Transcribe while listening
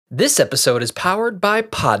This episode is powered by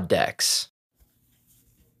Poddex.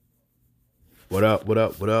 What up, what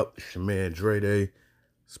up, what up? It's your man Dre Day,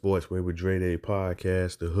 Sportsway with Dre Day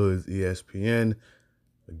podcast, the Hood's ESPN.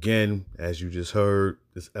 Again, as you just heard,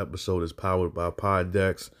 this episode is powered by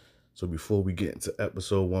Poddex. So before we get into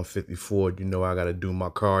episode 154, you know I got to do my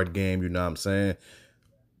card game, you know what I'm saying?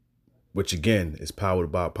 Which again is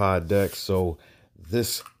powered by Poddex. So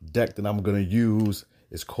this deck that I'm going to use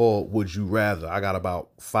is called Would You Rather. I got about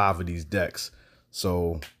 5 of these decks.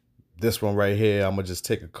 So this one right here, I'm going to just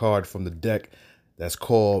take a card from the deck that's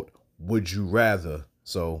called Would You Rather.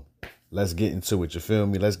 So let's get into it. You feel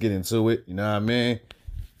me? Let's get into it. You know what I mean?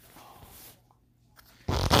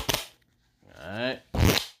 All right.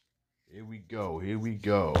 Here we go. Here we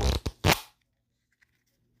go.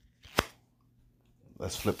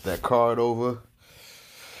 Let's flip that card over.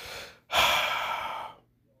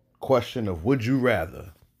 Question of would you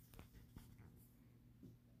rather?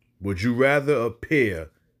 Would you rather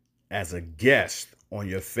appear as a guest on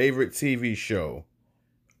your favorite TV show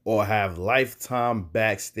or have lifetime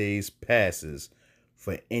backstage passes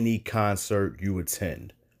for any concert you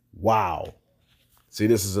attend? Wow. See,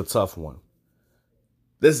 this is a tough one.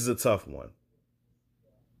 This is a tough one.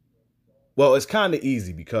 Well, it's kind of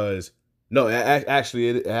easy because no, actually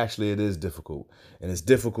it is difficult. And it's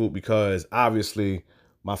difficult because obviously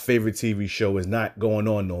my favorite TV show is not going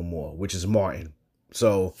on no more, which is Martin.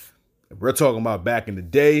 So if we're talking about back in the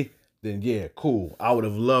day, then yeah, cool. I would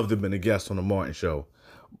have loved to have been a guest on the Martin show.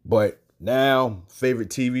 But now, favorite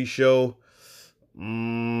TV show,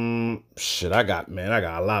 I got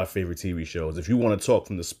a lot of favorite TV shows. If you want to talk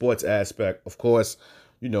from the sports aspect, of course,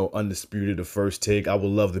 you know, Undisputed, The First Take. I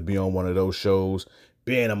would love to be on one of those shows.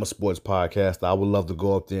 Being I'm a sports podcaster, I would love to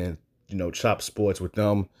go up there and, you know, chop sports with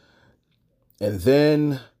them. And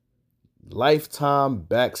then lifetime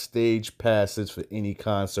backstage passes for any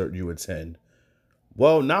concert you attend.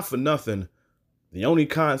 Well, not for nothing. The only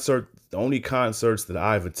concerts that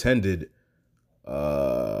I've attended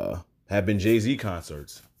have been Jay-Z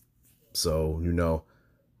concerts. So, you know,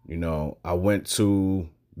 I went to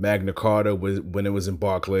Magna Carta when it was in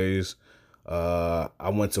Barclays. I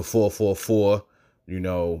went to 444. You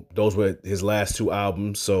know, those were his last 2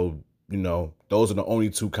 albums. So, you know, those are the only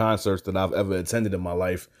 2 concerts that I've ever attended in my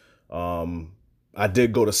life. I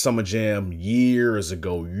did go to Summer Jam years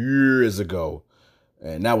ago.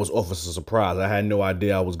 And that was almost a surprise. I had no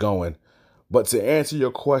idea I was going. But to answer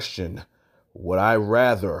your question, would I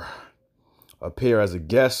rather appear as a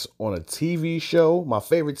guest on a TV show, my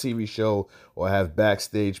favorite TV show, or have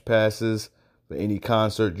backstage passes for any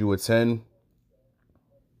concert you attend?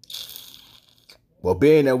 Well,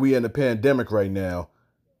 being that we in the pandemic right now,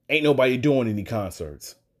 ain't nobody doing any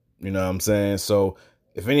concerts. You know what I'm saying? So,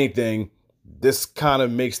 if anything, this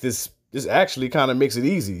actually kind of makes it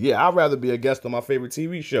easy. Yeah, I'd rather be a guest on my favorite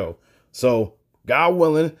TV show. So, God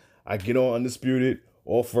willing, I get on Undisputed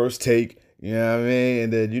or First Take, you know what I mean?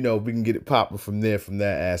 And then, you know, we can get it popping from there, from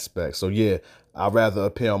that aspect. So, yeah, I'd rather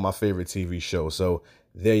appear on my favorite TV show. So,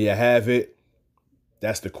 there you have it.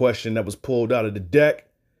 That's the question that was pulled out of the deck.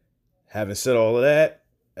 Having said all of that,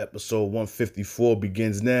 episode 154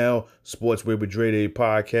 begins now. Sportsway with Dre Day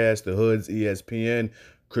podcast, the Hood's ESPN,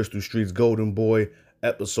 Crystal Street's Golden Boy.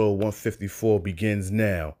 Episode 154 begins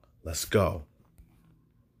now. Let's go.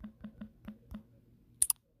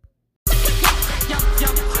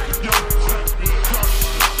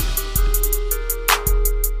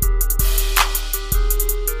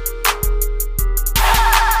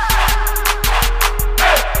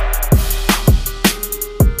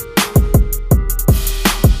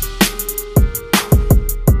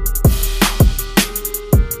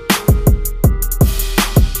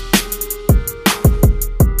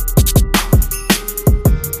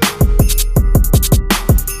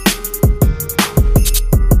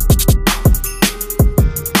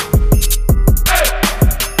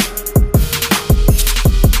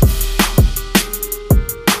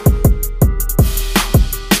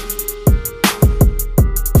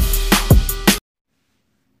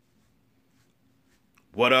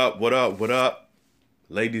 What up?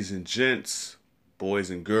 Ladies and gents,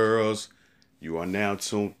 boys and girls, you are now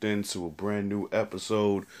tuned in to a brand new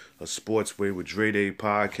episode of Sportsway with Dre Day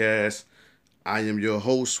podcast. I am your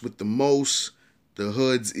host with the most, the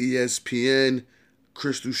Hood's ESPN,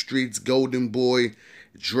 Crystal Street's Golden Boy,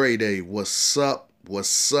 Dre Day. What's up?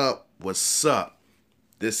 What's up? What's up?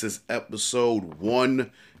 This is episode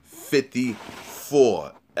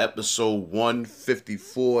 154. Episode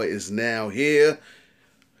 154 is now here.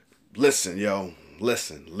 Listen, yo.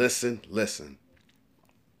 Listen.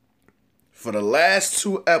 For the last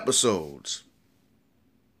 2 episodes,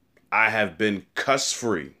 I have been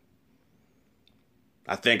cuss-free.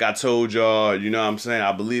 I think I told y'all, you know what I'm saying?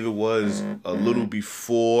 I believe it was a little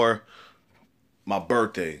before my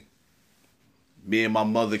birthday. Me and my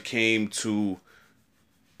mother came to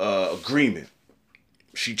agreement.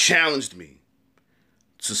 She challenged me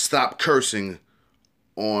to stop cursing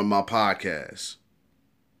on my podcast.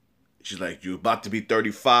 She's like, you're about to be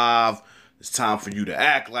 35. It's time for you to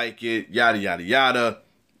act like it. Yada, yada, yada.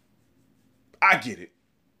 I get it.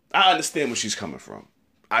 I understand where she's coming from.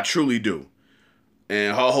 I truly do.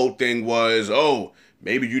 And her whole thing was, oh,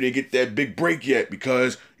 maybe you didn't get that big break yet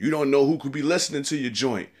because you don't know who could be listening to your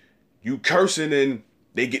joint. You cursing and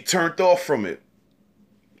they get turned off from it.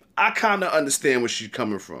 I kind of understand where she's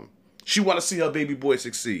coming from. She want to see her baby boy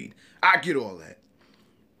succeed. I get all that.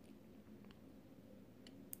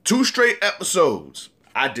 2 straight episodes,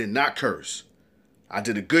 I did not curse. I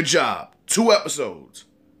did a good job. 2 episodes.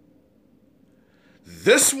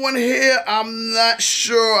 This one here, I'm not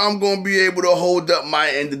sure I'm going to be able to hold up my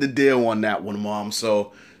end of the deal on that one, Mom.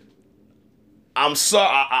 So, I'm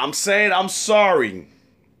saying I'm sorry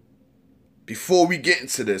before we get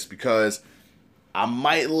into this because I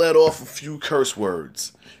might let off a few curse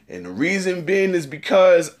words. And the reason being is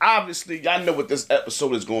because, obviously, y'all know what this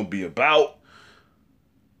episode is going to be about.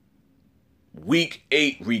 Week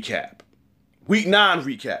 8 recap. Week 9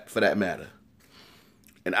 recap, for that matter.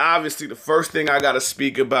 And obviously, the first thing I got to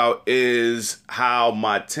speak about is how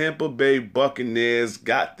my Tampa Bay Buccaneers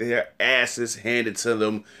got their asses handed to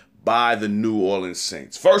them by the New Orleans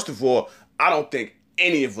Saints. First of all, I don't think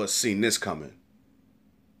any of us seen this coming.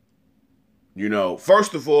 You know,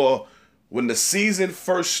 first of all, when the season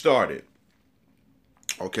first started,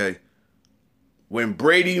 okay, when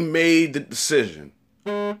Brady made the decision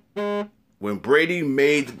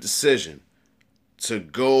to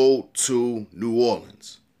go to New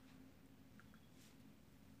Orleans,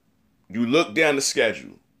 you look down the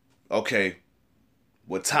schedule. Okay,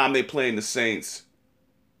 what time they playing the Saints?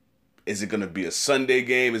 Is it going to be a Sunday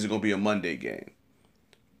game? Is it going to be a Monday game?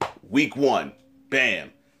 Week 1,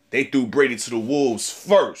 bam. They threw Brady to the Wolves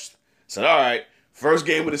first. Said, all right, first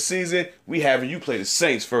game of the season, we having you play the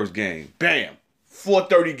Saints first game. Bam.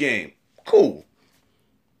 4:30 game. Cool.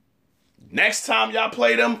 Next time y'all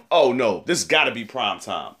play them, oh no, this got to be prime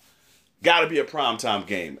time. Got to be a prime time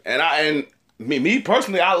game. And me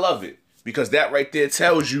personally, I love it because that right there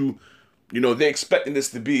tells you, you know, they're expecting this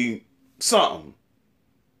to be something.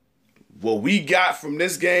 What we got from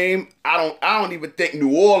this game, I don't even think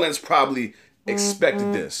New Orleans probably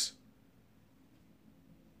expected this.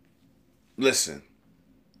 Listen,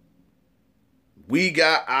 we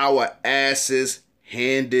got our asses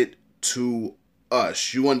handed to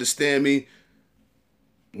us. You understand me?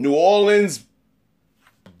 New Orleans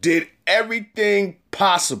did everything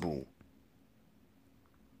possible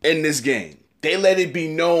in this game. They let it be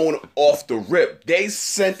known off the rip. They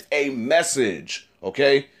sent a message,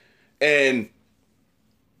 okay? And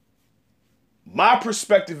my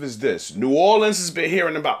perspective is this. New Orleans has been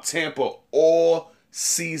hearing about Tampa all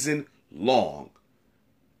season long.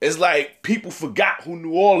 It's like people forgot who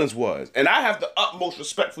New Orleans was. And I have the utmost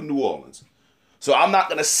respect for New Orleans. So I'm not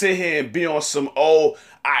going to sit here and be on some, oh,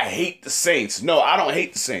 I hate the Saints. No, I don't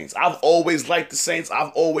hate the Saints. I've always liked the Saints.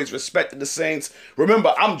 I've always respected the Saints.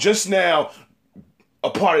 Remember, I'm just now a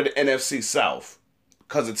part of the NFC South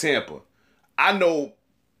because of Tampa. I know,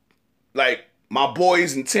 like, my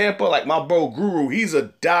boys in Tampa, like my bro Guru, he's a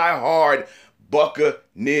diehard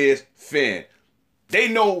Buccaneers fan. They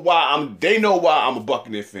know why I'm a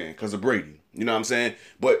Buccaneer fan, because of Brady. You know what I'm saying?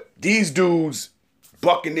 But these dudes,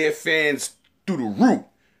 Buccaneer fans through the root,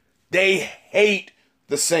 they hate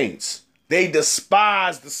the Saints. They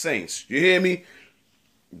despise the Saints. You hear me?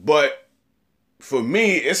 But for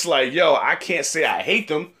me, it's like, yo, I can't say I hate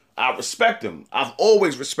them. I respect them. I've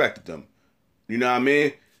always respected them. You know what I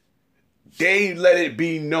mean? They let it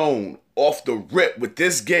be known off the rip with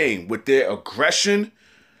this game, with their aggression,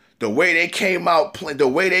 the way they came out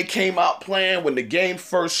playing when the game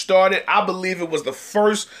first started. I believe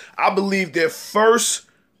their first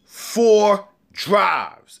 4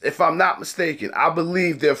 drives, if I'm not mistaken. I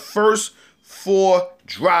believe their first 4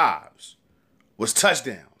 drives was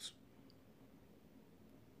touchdowns.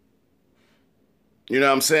 You know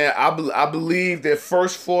what I'm saying? I believe their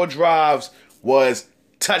first 4 drives was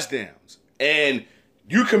touchdowns. And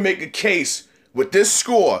you can make a case with this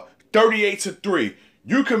score, 38-3.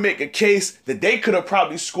 You can make a case that they could have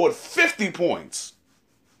probably scored 50 points.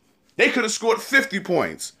 They could have scored 50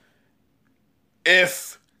 points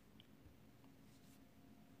if...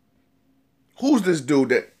 Who's this dude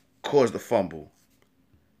that caused the fumble?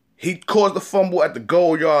 He caused the fumble at the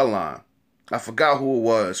goal yard line. I forgot who it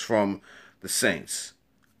was from the Saints.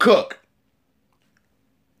 Cook.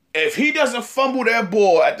 If he doesn't fumble that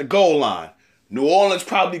ball at the goal line, New Orleans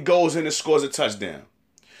probably goes in and scores a touchdown.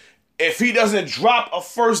 If he doesn't drop a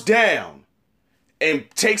first down and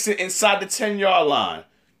takes it inside the 10-yard line,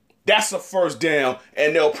 that's a first down,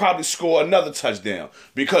 and they'll probably score another touchdown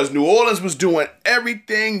because New Orleans was doing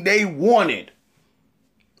everything they wanted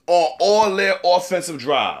on all their offensive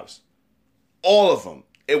drives. All of them.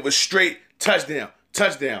 It was straight touchdown,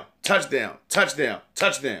 touchdown, touchdown, touchdown,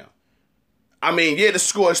 touchdown. I mean, yeah, the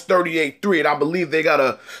score is 38-3, and I believe they got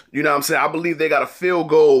I believe they got a field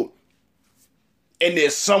goal in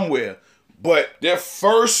there somewhere. But their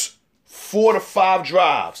first 4 to 5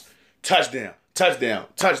 drives, touchdown, touchdown,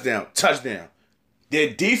 touchdown, touchdown.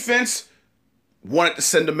 Their defense wanted to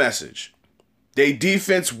send a message. Their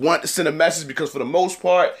defense wanted to send a message because for the most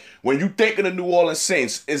part, when you think of the New Orleans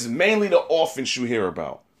Saints, it's mainly the offense you hear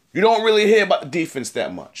about. You don't really hear about the defense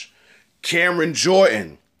that much. Cameron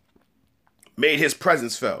Jordan made his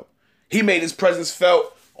presence felt. He made his presence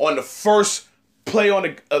felt on the first play of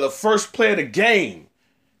the game.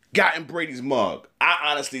 Got in Brady's mug.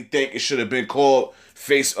 I honestly think it should have been called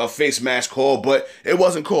a face mask call, but it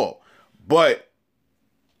wasn't called. But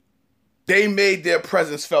they made their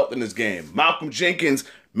presence felt in this game. Malcolm Jenkins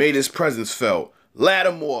made his presence felt.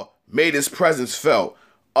 Lattimore made his presence felt.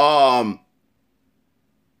 Hendrickson,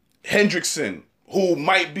 who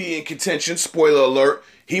might be in contention, spoiler alert,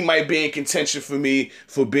 he might be in contention for me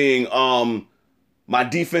for being my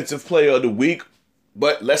defensive player of the week.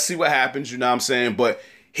 But let's see what happens, you know what I'm saying? But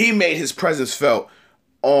he made his presence felt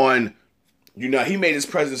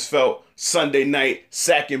Sunday night,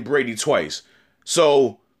 sacking Brady twice.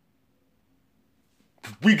 So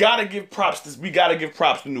we gotta give props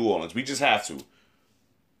to New Orleans. We just have to.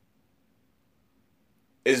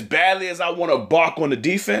 As badly as I want to bark on the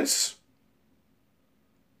defense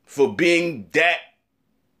for being that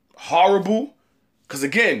horrible, because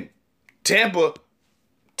again, Tampa,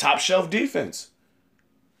 top shelf defense.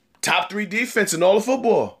 Top 3 defense in all of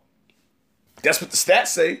football. That's what the stats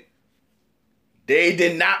say. They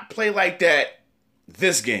did not play like that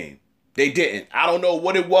this game. They didn't. I don't know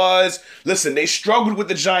what it was. Listen, they struggled with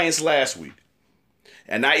the Giants last week.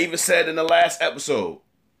 And I even said in the last episode,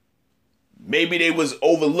 maybe they were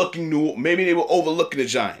overlooking the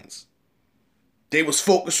Giants. They was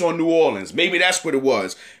focused on New Orleans. Maybe that's what it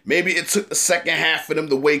was. Maybe it took the second half for them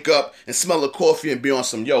to wake up and smell the coffee and be on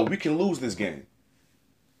some, we can lose this game.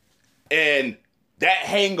 And that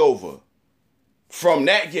hangover from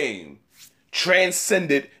that game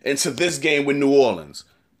transcended into this game with New Orleans.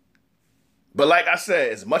 But like I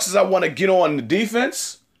said, as much as I want to get on the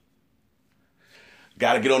defense,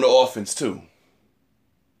 got to get on the offense too.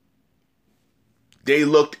 They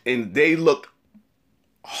looked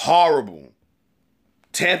horrible.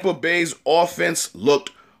 Tampa Bay's offense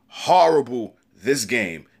looked horrible this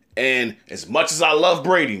game. And as much as I love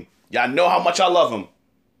Brady, y'all know how much I love him,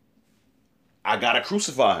 I got to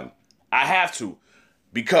crucify him. I have to.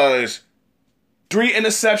 Because 3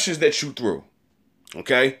 interceptions that you threw,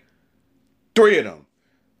 okay? 3 of them.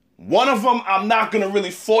 One of them I'm not going to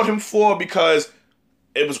really fault him for because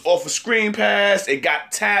it was off a screen pass. It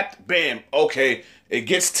got tapped. Bam. Okay. It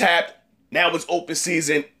gets tapped. Now it's open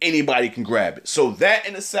season. Anybody can grab it. So that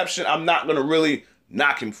interception, I'm not going to really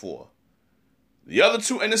knock him for. The other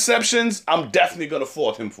 2 interceptions, I'm definitely going to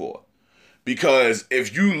fault him for. Because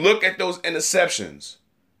if you look at those interceptions,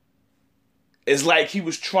 it's like he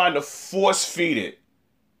was trying to force feed it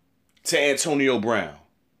to Antonio Brown.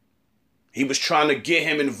 He was trying to get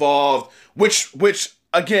him involved, which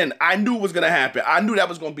again, I knew was going to happen. I knew that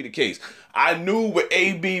was going to be the case. I knew with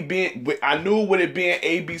it being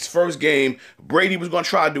AB's first game, Brady was going to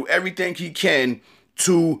try to do everything he can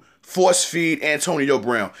to force feed Antonio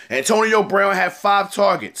Brown. Antonio Brown had 5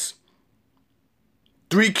 targets.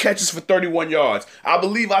 3 catches for 31 yards. I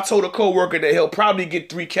believe I told a coworker that he'll probably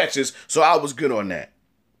get 3 catches, so I was good on that.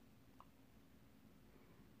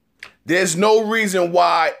 There's no reason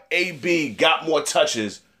why AB got more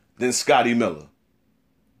touches than Scotty Miller.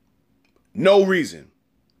 No reason.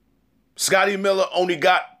 Scotty Miller only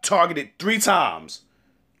got targeted 3 times.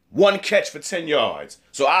 1 catch for 10 yards.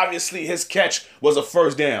 So obviously his catch was a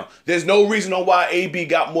first down. There's no reason on why AB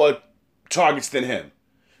got more targets than him.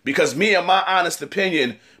 Because me, in my honest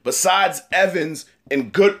opinion, besides Evans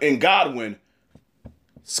and Godwin,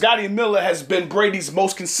 Scotty Miller has been Brady's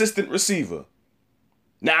most consistent receiver.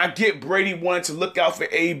 Now, I get Brady wanted to look out for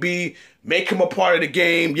AB, make him a part of the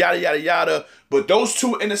game, yada, yada, yada. But those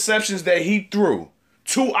 2 interceptions that he threw,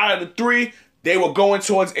 2 out of the 3, they were going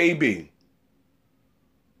towards AB.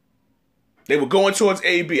 They were going towards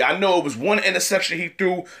AB. I know it was 1 interception he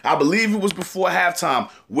threw, I believe it was before halftime,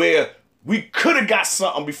 where we could have got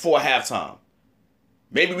something before halftime.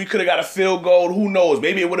 Maybe we could have got a field goal. Who knows?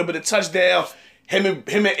 Maybe it would have been a touchdown. Him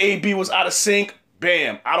and AB was out of sync.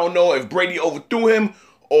 Bam. I don't know if Brady overthrew him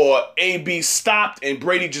or AB stopped and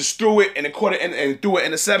Brady just threw it and caught it and threw an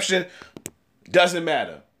interception. Doesn't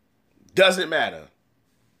matter. Doesn't matter.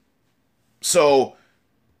 So,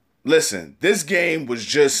 listen, this game was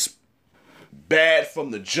just bad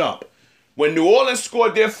from the jump. When New Orleans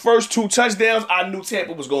scored their first 2 touchdowns, I knew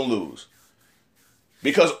Tampa was going to lose.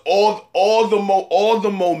 Because all the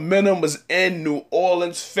momentum was in New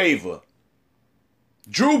Orleans' favor.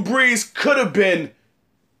 Drew Brees could have been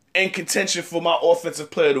in contention for my offensive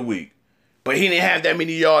player of the week, but he didn't have that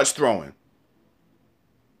many yards throwing.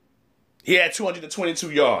 He had 222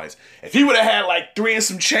 yards. If he would have had like 3 and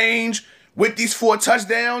some change with these 4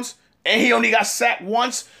 touchdowns, and he only got sacked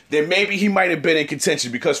once, then maybe he might have been in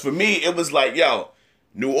contention. Because for me, it was like, yo,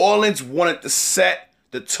 New Orleans wanted to set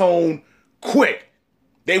the tone quick.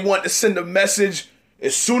 They wanted to send a message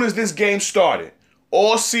as soon as this game started.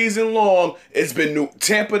 All season long, it's been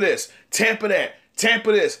Tampa this, Tampa that,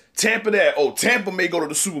 Tampa this, Tampa that. Oh, Tampa may go to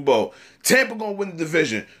the Super Bowl. Tampa gonna win the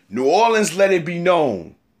division. New Orleans let it be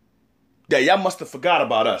known that y'all must have forgot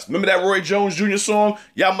about us. Remember that Roy Jones Jr. song?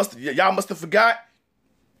 Y'all must have forgot.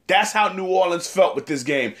 That's how New Orleans felt with this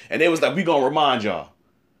game. And they was like, we gonna remind y'all.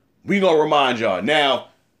 We gonna remind y'all. Now,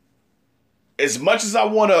 as much as I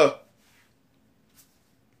wanna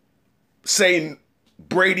say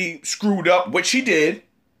Brady screwed up, which he did,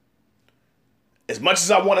 as much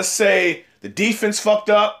as I wanna say the defense fucked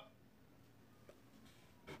up,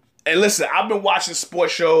 and listen, I've been watching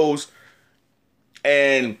sports shows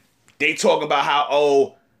and they talk about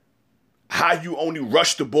how you only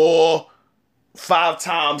rush the ball 5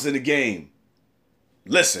 times in a game.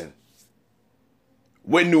 Listen,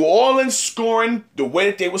 when New Orleans scoring the way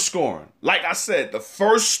that they were scoring, like I said, the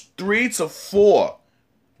first 3 to 4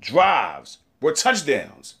 drives were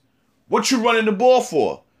touchdowns. What you running the ball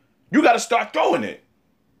for? You got to start throwing it.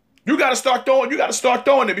 You got to start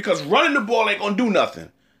throwing it because running the ball ain't going to do nothing.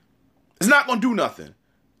 It's not going to do nothing.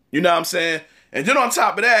 You know what I'm saying? And then on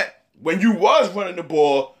top of that, when you was running the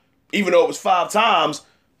ball, even though it was 5 times,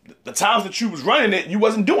 the times that you was running it, you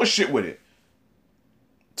wasn't doing shit with it.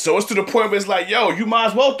 So it's to the point where it's like, yo, you might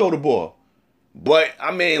as well throw the ball. But,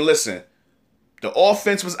 I mean, listen, the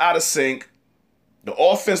offense was out of sync. The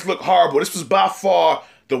offense looked horrible. This was by far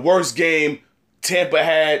the worst game Tampa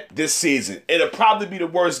had this season. It'll probably be the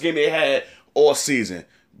worst game they had all season.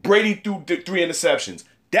 Brady threw 3 interceptions.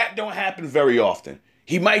 That don't happen very often.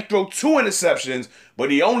 He might throw 2 interceptions, but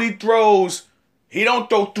he don't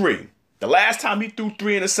throw 3. The last time he threw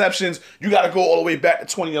 3 interceptions, you got to go all the way back to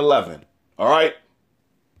 2011. All right?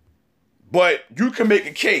 But you can make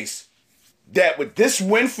a case that with this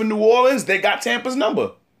win for New Orleans, they got Tampa's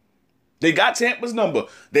number. They got Tampa's number.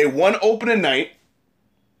 They won opening night,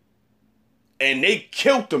 and they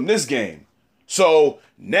killed them this game. So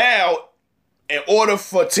now, in order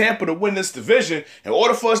for Tampa to win this division,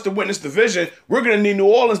 we're gonna need New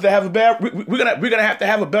Orleans to have we're gonna have to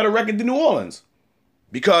have a better record than New Orleans,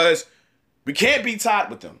 because we can't be tied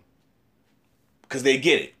with them, because they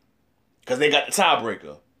get it, because they got the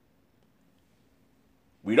tiebreaker.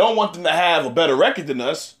 We don't want them to have a better record than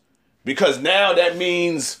us, because now that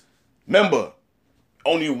means, remember,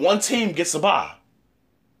 only one team gets a bye.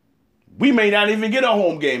 We may not even get a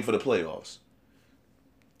home game for the playoffs.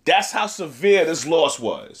 That's how severe this loss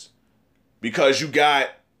was. Because you got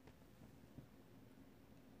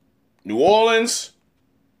New Orleans,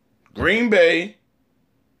 Green Bay,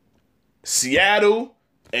 Seattle,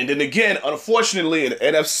 and then again, unfortunately, in the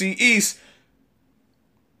NFC East,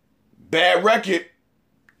 bad record,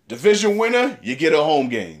 division winner, you get a home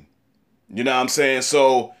game. You know what I'm saying?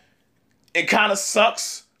 So it kind of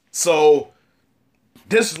sucks. So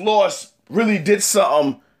this loss really did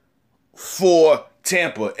something for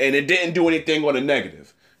Tampa, and it didn't do anything on the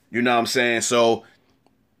negative. You know what I'm saying? So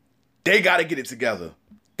they got to get it together.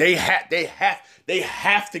 They have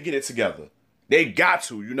to get it together. They got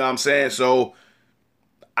to, you know what I'm saying? So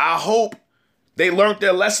I hope they learned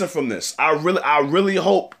their lesson from this. I really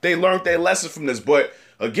hope they learned their lesson from this. But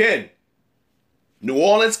again, New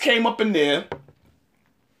Orleans came up in there,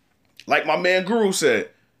 like my man Guru said,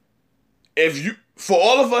 for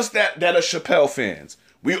all of us that are Chappelle fans,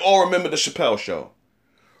 we all remember the Chappelle Show.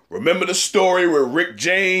 Remember the story where Rick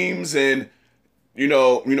James and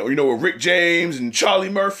with Rick James and Charlie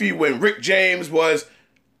Murphy, when Rick James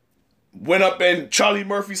went up in Charlie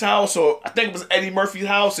Murphy's house, or I think it was Eddie Murphy's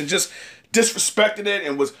house, and just disrespected it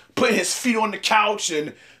and was putting his feet on the couch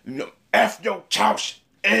and F your couch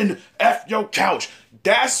and F your couch.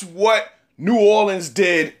 That's what New Orleans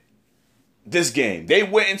did this game. They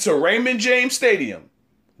went into Raymond James Stadium,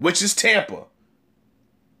 which is Tampa,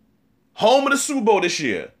 home of the Super Bowl this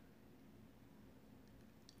year,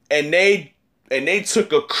 and they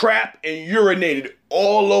took a crap and urinated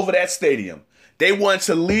all over that stadium. They wanted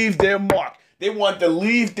to leave their mark. They wanted to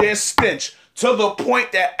leave their stench to the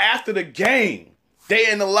point that after the game,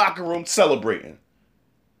 they in the locker room celebrating.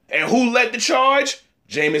 And who led the charge?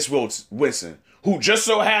 Jameis Winston, who just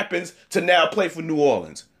so happens to now play for New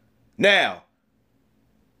Orleans. Now,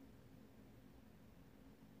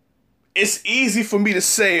 it's easy for me to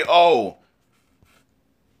say, oh,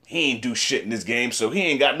 he ain't do shit in this game, so he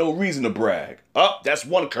ain't got no reason to brag. Oh, that's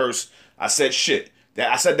one curse. I said shit.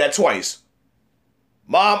 I said that twice.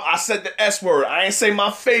 Mom, I said the S word. I ain't say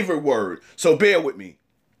my favorite word, so bear with me.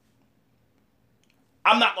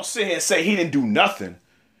 I'm not going to sit here and say he didn't do nothing.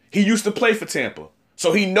 He used to play for Tampa,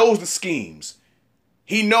 so he knows the schemes.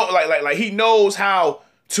 He he knows how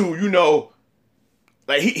to,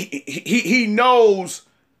 he knows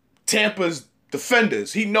Tampa's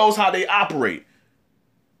defenders. He knows how they operate.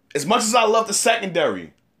 As much as I love the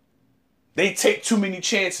secondary, they take too many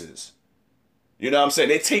chances. You know what I'm saying?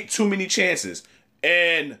 They take too many chances.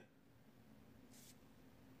 And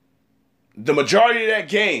the majority of that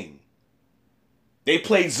game, they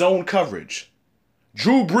played zone coverage.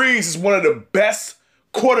 Drew Brees is one of the best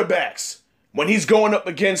quarterbacks when he's going up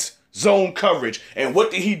against zone coverage. And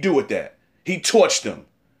what did he do with that? He torched them.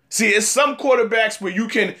 See, it's some quarterbacks where you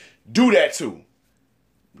can do that to.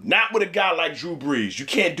 Not with a guy like Drew Brees. You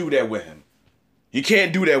can't do that with him. You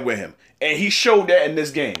can't do that with him. And he showed that in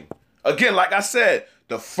this game. Again, like I said,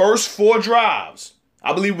 the first 4 drives,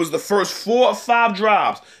 I believe it was the first 4 or 5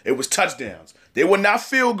 drives, it was touchdowns. They were not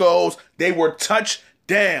field goals. They were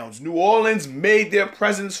touchdowns. New Orleans made their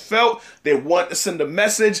presence felt. They wanted to send a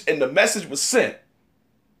message, and the message was sent.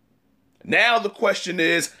 Now the question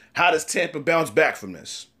is, how does Tampa bounce back from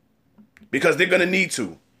this? Because they're going to need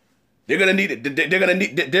to. They're going to need it. They're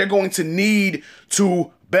going to need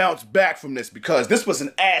to bounce back from this because this was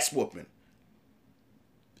an ass whooping.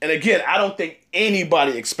 And again, I don't think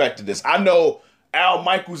anybody expected this. I know Al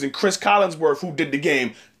Michaels and Chris Collinsworth, who did the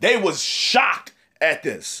game, they was shocked at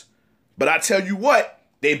this. But I tell you what,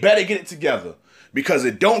 they better get it together because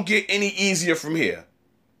it don't get any easier from here.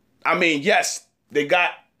 I mean, yes, they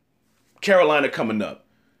got Carolina coming up.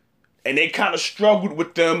 And they kind of struggled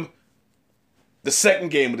with them the second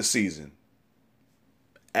game of the season.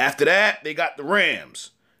 After that, they got the Rams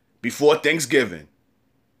before Thanksgiving.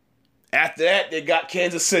 After that, they got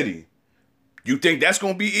Kansas City. You think that's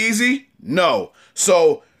going to be easy? No.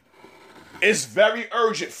 So, it's very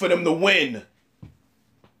urgent for them to win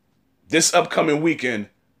this upcoming weekend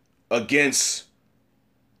against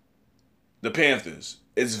the Panthers.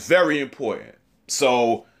 It's very important.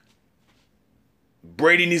 So,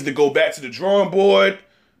 Brady needs to go back to the drawing board.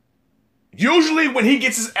 Usually when he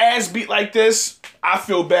gets his ass beat like this, I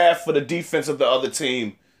feel bad for the defense of the other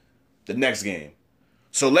team the next game.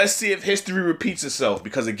 So let's see if history repeats itself.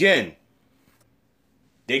 Because again,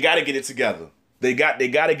 they got to get it together. They got to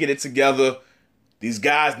get it together. These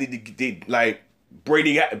guys need to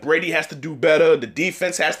Brady has to do better. The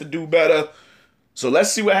defense has to do better. So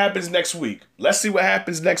let's see what happens next week. Let's see what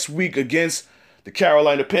happens next week against the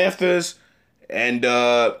Carolina Panthers. And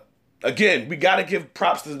again, we got to give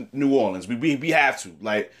props to New Orleans. We have to.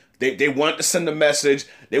 Like, they wanted to send a message.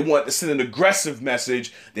 They wanted to send an aggressive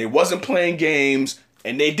message. They wasn't playing games,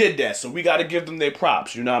 and they did that. So we got to give them their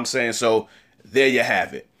props. You know what I'm saying? So there you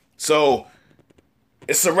have it. So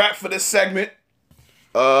it's a wrap for this segment.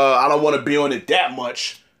 I don't want to be on it that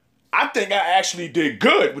much. I think I actually did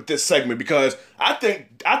good with this segment because I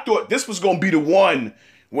thought this was going to be the one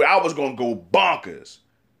where I was going to go bonkers.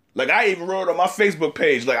 Like, I even wrote on my Facebook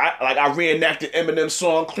page, I reenacted Eminem's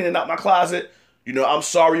song, Cleaning Out My Closet. You know, I'm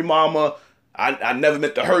sorry, mama. I never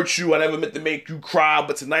meant to hurt you. I never meant to make you cry.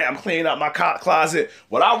 But tonight, I'm cleaning out my closet.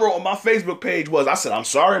 What I wrote on my Facebook page was, I said, I'm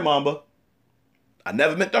sorry, mama. I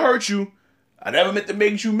never meant to hurt you. I never meant to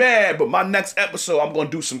make you mad. But my next episode, I'm going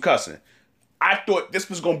to do some cussing. I thought this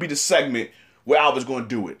was going to be the segment where I was going to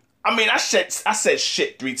do it. I mean, I said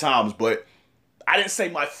shit 3 times, but I didn't say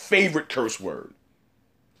my favorite curse word.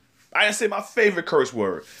 I didn't say my favorite curse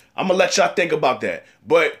word. I'm going to let y'all think about that.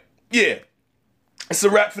 But, yeah, it's a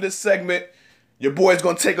wrap for this segment. Your boy's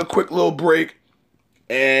going to take a quick little break.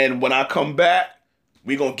 And when I come back,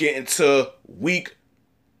 we're going to get into Week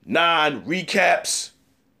 9 recaps.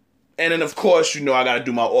 And then, of course, you know, I got to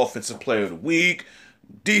do my offensive player of the week,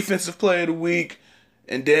 defensive player of the week,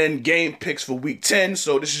 and then game picks for Week 10.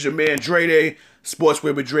 So this is your man, Dre Day,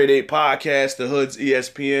 Sportswear with Dre Day podcast, the Hood's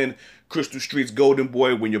ESPN, Crystal Street's Golden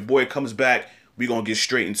Boy. When your boy comes back, we're going to get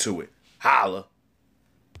straight into it. Holla.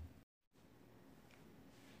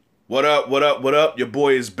 What up, what up, what up? Your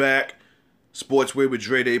boy is back. Sportswear with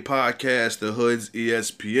Dre Day Podcast, The Hood's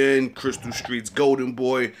ESPN, Crystal Street's Golden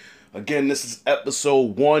Boy. Again, this is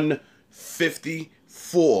episode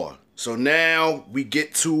 154. So now we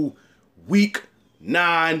get to week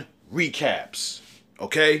 9 recaps.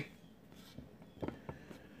 Okay?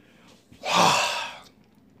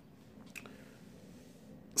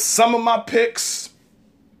 Some of my picks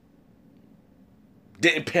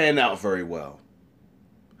didn't pan out very well.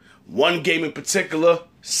 One game in particular,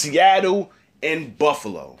 Seattle and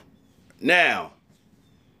Buffalo. Now,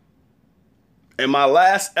 in my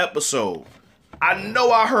last episode, I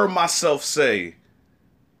know I heard myself say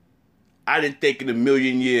I didn't think in a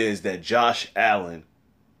million years that Josh Allen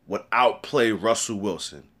would outplay Russell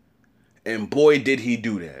Wilson. And boy, did he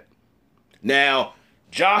do that. Now,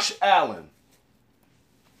 Josh Allen,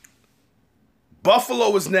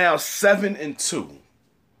 Buffalo is now 7-2.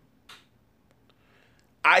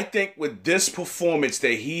 I think with this performance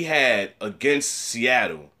that he had against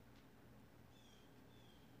Seattle,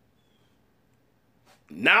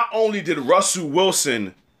 not only did Russell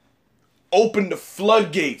Wilson open the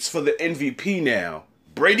floodgates for the MVP now,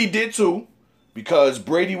 Brady did too, because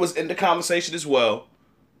Brady was in the conversation as well.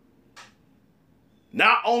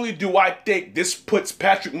 Not only do I think this puts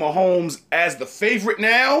Patrick Mahomes as the favorite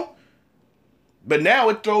now, but now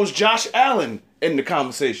it throws Josh Allen in the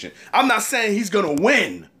conversation. I'm not saying he's going to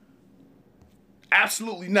win.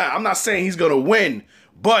 Absolutely not. I'm not saying he's going to win,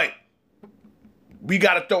 but we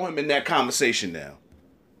got to throw him in that conversation now.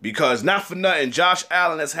 Because not for nothing, Josh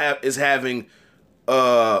Allen he's having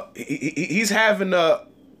a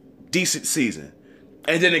decent season.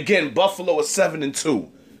 And then again, Buffalo is 7-2.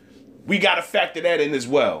 We got to factor that in as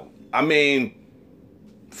well. I mean,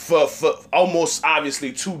 for almost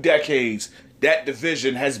obviously 2 decades, that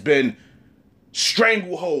division has been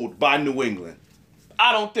stranglehold by New England.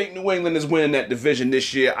 I don't think New England is winning that division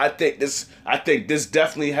this year. I think this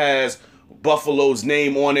definitely has Buffalo's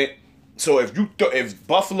name on it. So if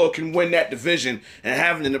Buffalo can win that division and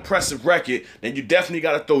have an impressive record, then you definitely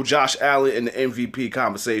got to throw Josh Allen in the MVP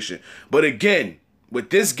conversation. But again, with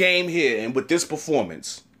this game here and with this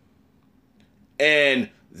performance, and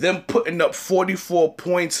them putting up 44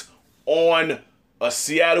 points on a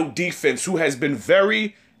Seattle defense who has been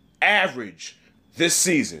very average this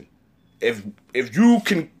season. If you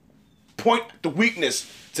can point the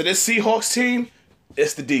weakness to this Seahawks team,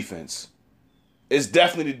 it's the defense. It's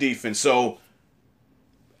definitely the defense. So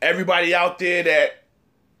everybody out there that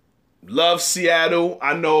loves Seattle,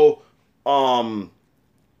 I know the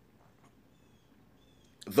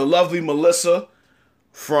lovely Melissa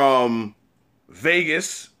from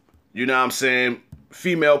Vegas, you know what I'm saying,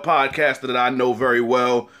 female podcaster that I know very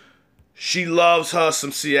well. She loves her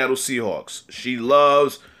some Seattle Seahawks. She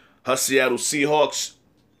loves her Seattle Seahawks.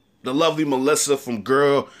 The lovely Melissa from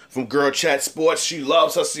Girl Chat Sports, she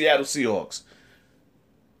loves her Seattle Seahawks.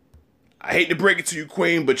 I hate to break it to you,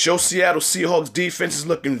 Queen, but your Seattle Seahawks defense is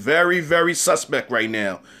looking very, very suspect right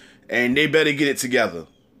now. And they better get it together.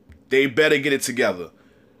 They better get it together.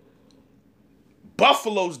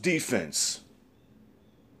 Buffalo's defense,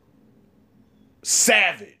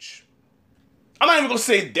 savage. I'm not even going to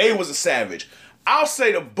say they was a savage. I'll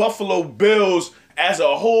say the Buffalo Bills as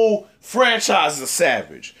a whole franchise is a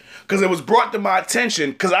savage. Because it was brought to my attention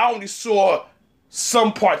because I only saw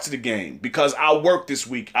some parts of the game because I worked this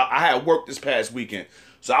week. I had work this past weekend.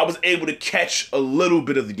 So I was able to catch a little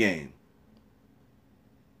bit of the game.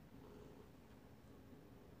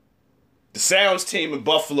 The Sounds team in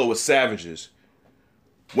Buffalo was savages.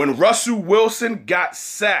 When Russell Wilson got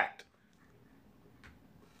sacked,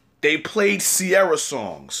 they played Sierra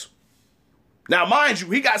songs. Now, mind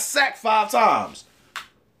you, he got sacked 5 times.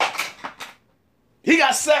 He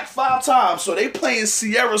got sacked 5 times, so they playing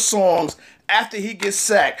Sierra songs after he gets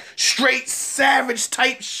sacked. Straight savage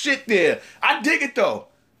type shit there. I dig it though.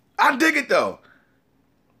 I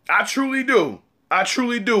truly do.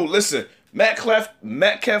 Listen, Metcalf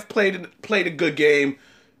played a good game.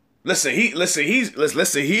 He's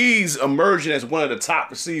emerging as one of the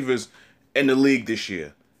top receivers in the league this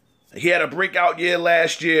year. He had a breakout year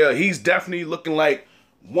last year. He's definitely looking like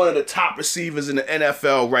one of the top receivers in the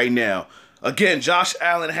NFL right now. Again, Josh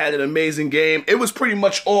Allen had an amazing game. It was pretty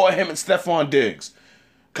much all him and Stephon Diggs.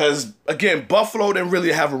 Because, again, Buffalo didn't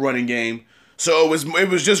really have a running game. So it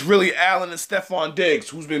was just really Allen and Stephon Diggs,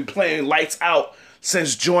 who's been playing lights out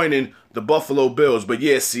since joining the Buffalo Bills. But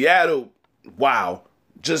yeah, Seattle, wow.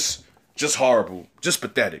 Just horrible. Just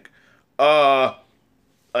pathetic.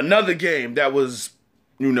 Another game that was,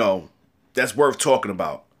 that's worth talking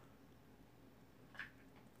about.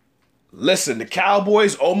 Listen, the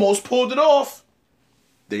Cowboys almost pulled it off.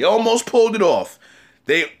 They almost pulled it off.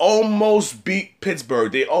 They almost beat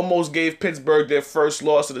Pittsburgh. They almost gave Pittsburgh their first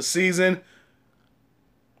loss of the season.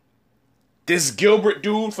 This Gilbert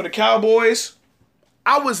dude for the Cowboys,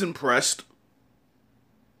 I was impressed.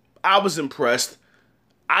 I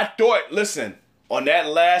thought, listen, on that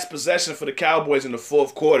last possession for the Cowboys in the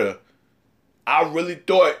fourth quarter, I really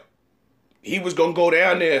thought he was going to go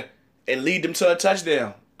down there and lead them to a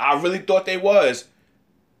touchdown. I really thought they was.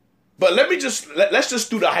 But let's just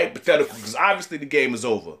do the hypothetical, because obviously the game is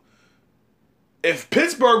over. If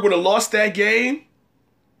Pittsburgh would have lost that game,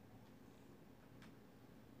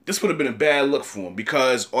 this would have been a bad look for them,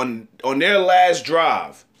 because on their last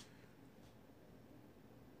drive,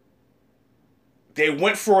 they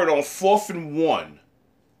went for it on 4th and 1.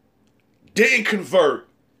 Didn't convert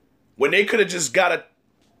when they could have just got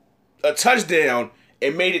a touchdown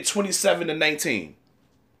and made it 27-19.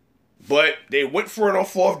 But they went for it on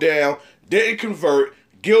 4th down, didn't convert.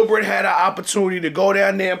 Gilbert had an opportunity to go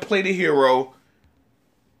down there and play the hero.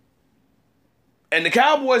 And the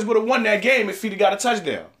Cowboys would have won that game if he'd have got a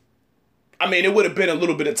touchdown. I mean, it would have been a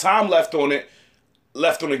little bit of time left on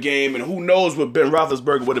the game, and who knows what Ben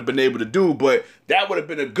Roethlisberger would have been able to do, but that would have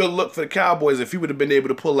been a good look for the Cowboys if he would have been able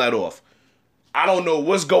to pull that off. I don't know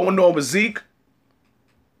what's going on with Zeke.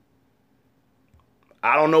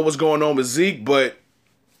 But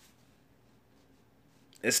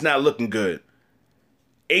it's not looking good.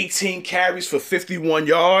 18 carries for 51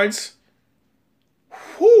 yards.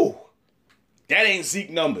 Whew. That ain't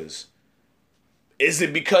Zeke numbers. Is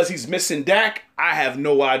it because he's missing Dak? I have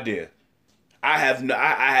no idea. I have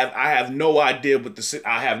no idea what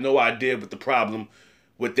the problem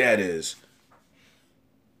with that is.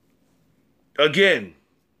 Again,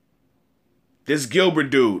 this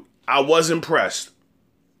Gilbert dude, I was impressed.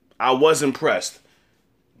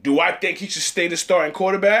 Do I think he should stay the starting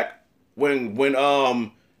quarterback when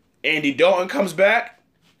Andy Dalton comes back?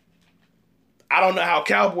 I don't know how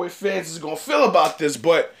Cowboy fans is going to feel about this,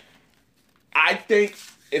 but I think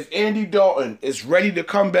if Andy Dalton is ready to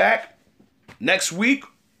come back next week,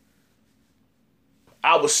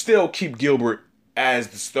 I would still keep Gilbert as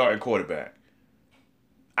the starting quarterback.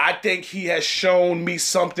 I think he has shown me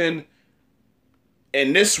something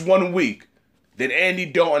in this 1 week that Andy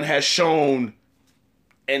Dalton has shown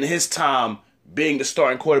in his time being the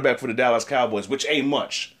starting quarterback for the Dallas Cowboys, which ain't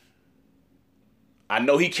much. I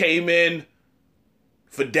know he came in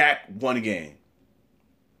for Dak one game.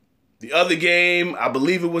 The other game, I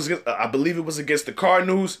believe it was against the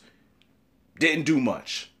Cardinals, didn't do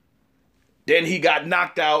much. Then he got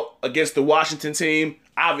knocked out against the Washington team.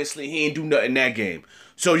 Obviously, he ain't do nothing that game.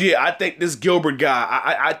 So yeah, I think this Gilbert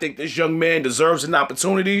guy, I think this young man deserves an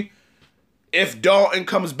opportunity. If Dalton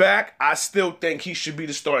comes back, I still think he should be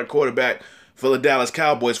the starting quarterback for the Dallas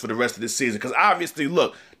Cowboys for the rest of this season. Because obviously,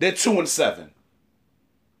 look, they're 2-7.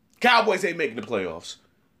 Cowboys ain't making the playoffs.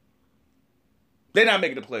 They're not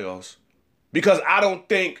making the playoffs. Because I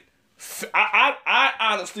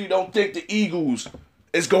honestly don't think the Eagles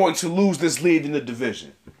is going to lose this lead in the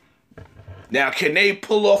division. Now, can they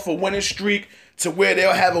pull off a winning streak to where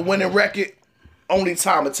they'll have a winning record? Only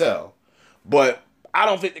time will tell. But I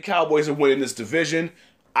don't think the Cowboys are winning this division.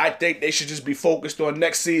 I think they should just be focused on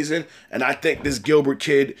next season, and I think this Gilbert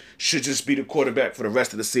kid should just be the quarterback for the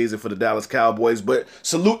rest of the season for the Dallas Cowboys. But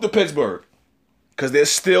salute to Pittsburgh, because they're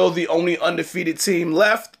still the only undefeated team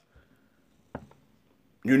left.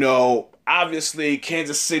 You know, obviously,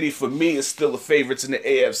 Kansas City, for me, is still the favorites in the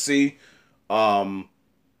AFC.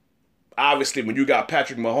 Obviously, when you got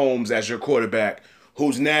Patrick Mahomes as your quarterback,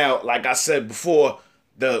 who's now, like I said before,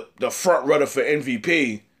 the front runner for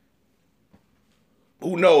MVP,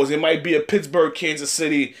 who knows? It might be a Pittsburgh, Kansas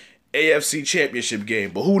City AFC championship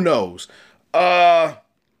game, but who knows? The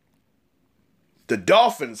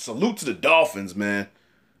Dolphins, salute to the Dolphins, man.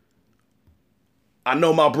 I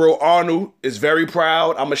know my bro Arnold is very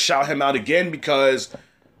proud. I'm going to shout him out again because,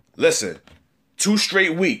 listen, 2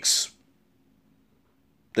 straight weeks,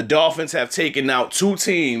 the Dolphins have taken out 2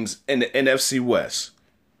 teams in the NFC West.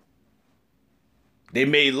 They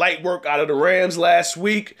made light work out of the Rams last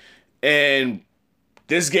week, and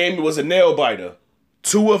this game was a nail-biter.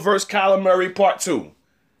 Tua versus Kyler Murray, part 2.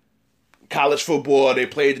 College football, they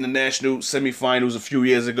played in the national semifinals a few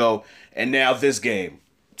years ago, and now this game.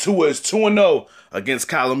 Tua is 2-0 against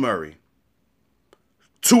Kyler Murray.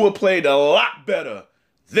 Tua played a lot better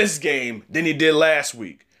this game than he did last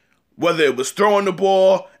week, whether it was throwing the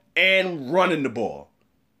ball and running the ball.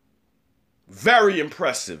 Very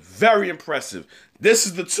impressive, very impressive. This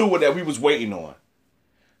is the Tua that we was waiting on.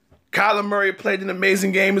 Kyler Murray played an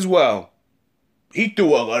amazing game as well. He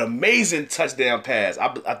threw an amazing touchdown pass.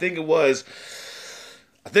 I think it was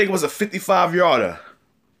a 55-yarder.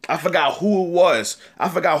 I forgot who it was. I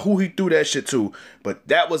forgot who he threw that shit to. But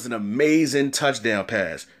that was an amazing touchdown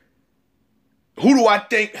pass. Who do I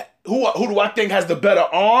think has the better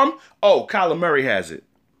arm? Oh, Kyler Murray has it.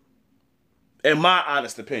 In my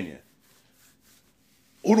honest opinion.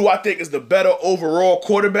 Who do I think is the better overall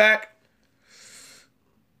quarterback?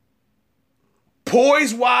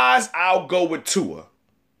 Poise-wise, I'll go with Tua.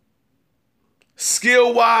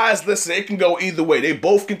 Skill-wise, listen, it can go either way. They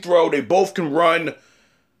both can throw. They both can run.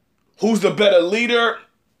 Who's the better leader?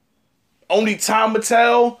 Only time will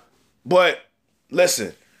tell. But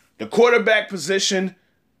listen, the quarterback position,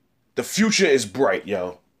 the future is bright,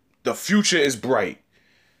 yo. The future is bright.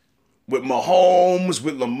 With Mahomes,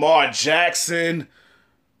 with Lamar Jackson,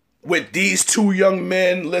 with these two young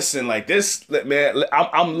men, listen, like this, man,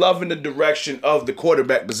 I'm loving the direction of the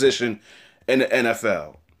quarterback position in the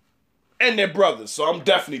NFL. And their brothers, so I'm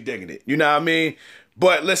definitely digging it. You know what I mean?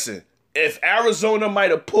 But listen, if Arizona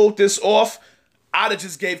might have pulled this off, I'd have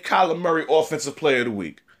just gave Kyler Murray Offensive Player of the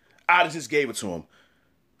Week. I'd have just gave it to him.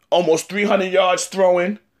 Almost 300 yards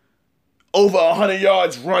throwing, over 100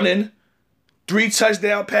 yards running, 3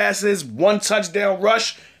 touchdown passes, 1 touchdown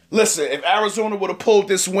rush. Listen, if Arizona would have pulled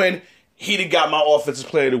this win, he'd have got my Offensive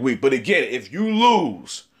Player of the Week. But again, if you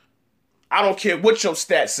lose, I don't care what your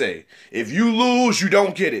stats say. If you lose, you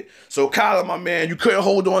don't get it. So Kyler, my man, you couldn't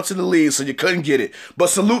hold on to the lead, so you couldn't get it. But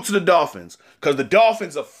salute to the Dolphins, because the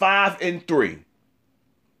Dolphins are 5-3.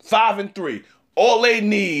 5-3. All they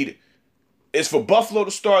need is for Buffalo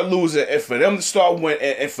to start losing and for them to start win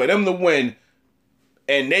and for them to win,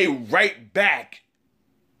 and they right back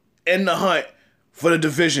in the hunt for the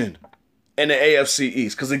division in the AFC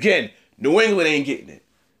East. Because again, New England ain't getting it.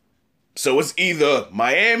 So it's either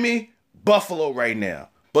Miami, Buffalo right now.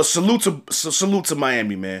 But salute to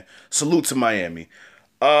Miami, man. Salute to Miami.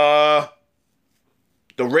 The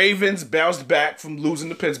Ravens bounced back from losing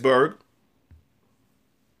to Pittsburgh.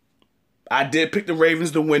 I did pick the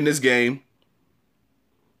Ravens to win this game.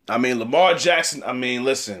 I mean, Lamar Jackson,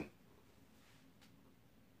 listen.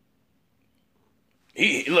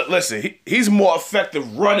 He's more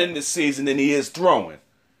effective running this season than he is throwing.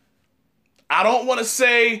 I don't want to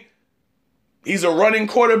say he's a running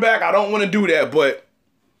quarterback. I don't want to do that, but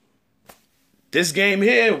this game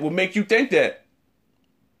here will make you think that.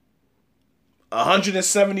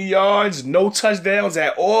 170 yards, no touchdowns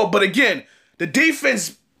at all. But again, the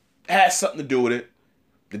defense has something to do with it.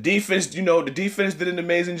 The defense did an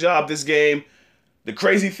amazing job this game. The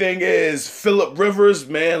crazy thing is, Phillip Rivers,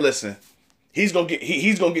 man, listen, he's gonna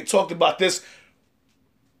get talked about this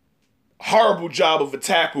horrible job of a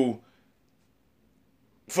tackle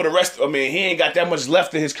for the rest. He ain't got that much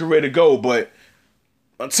left in his career to go, but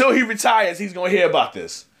until he retires, he's gonna hear about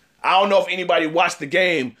this. I don't know if anybody watched the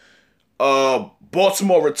game.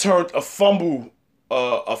 Baltimore returned a fumble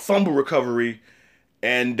recovery,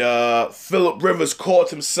 and Phillip Rivers caught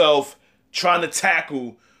himself trying to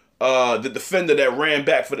tackle the defender that ran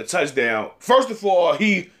back for the touchdown. First of all,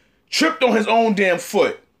 he tripped on his own damn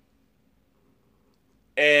foot,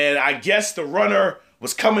 and I guess the runner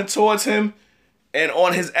was coming towards him, and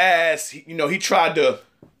on his ass, he tried to,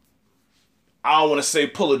 I don't want to say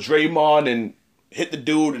pull a Draymond and hit the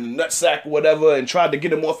dude in the nutsack or whatever, and tried to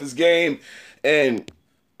get him off his game and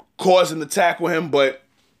cause him to tackle him, but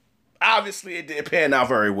obviously it didn't pan out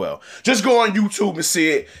very well. Just go on YouTube and see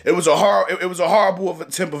it. It was a horrible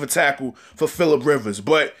attempt of a tackle for Phillip Rivers,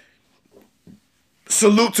 but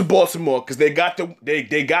salute to Baltimore because they got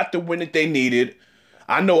the win that they needed.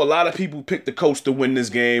 I know a lot of people picked the Colts to win this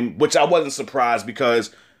game, which I wasn't surprised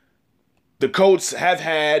because the Colts have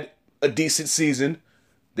had a decent season.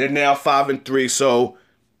 They're now 5-3, so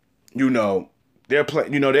they're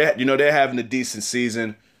playing. They're having a decent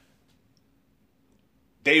season.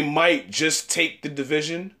 They might just take the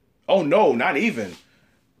division. Oh no, not even.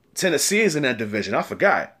 Tennessee is in that division. I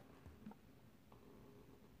forgot.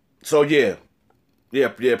 So yeah,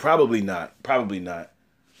 probably not. Probably not.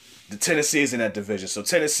 The Tennessee is in that division, so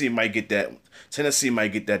Tennessee might get that. Tennessee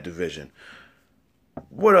might get that division.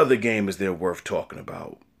 What other game is there worth talking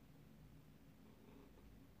about?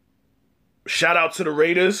 Shout out to the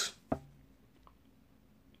Raiders.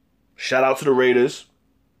 Shout out to the Raiders.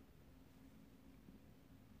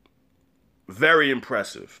 Very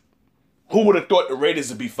impressive. Who would have thought the Raiders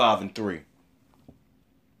would be 5-3?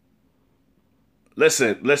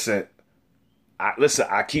 Listen.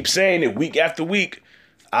 I keep saying it week after week.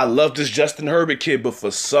 I love this Justin Herbert kid, but for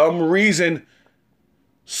some reason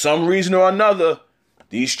or another,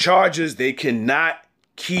 these Chargers, they cannot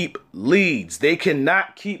keep leads. They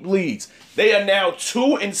cannot keep leads. They are now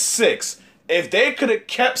 2-6. If they could have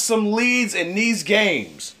kept some leads in these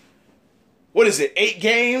games, what is it, 8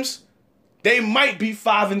 games? They might be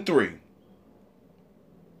 5-3.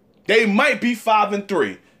 They might be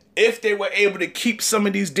 5-3 if they were able to keep some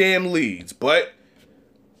of these damn leads, but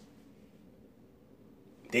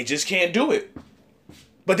they just can't do it.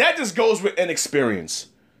 But that just goes with inexperience.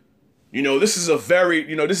 This is a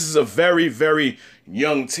very, very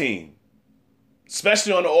young team,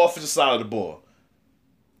 especially on the offensive side of the ball.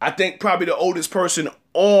 I think probably the oldest person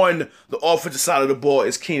on the offensive side of the ball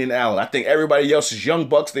is Keenan Allen. I think everybody else is young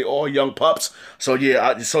bucks. They all young pups. So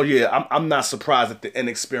I'm not surprised at the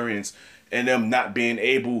inexperience and them not being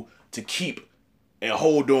able to keep and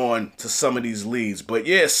hold on to some of these leads. But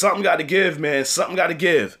yeah, something got to give, man. Something got to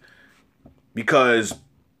give, because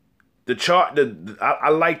I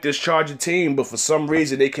like this Charger team, but for some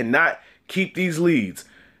reason they cannot keep these leads.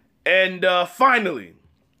 And finally,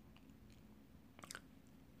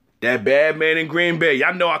 that bad man in Green Bay.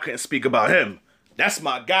 Y'all know I couldn't speak about him. That's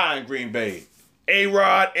my guy in Green Bay.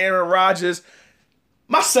 A-Rod, Aaron Rodgers.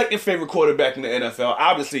 My second favorite quarterback in the NFL.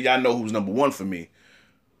 Obviously, y'all know who's number one for me.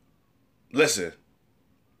 Listen.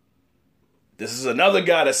 This is another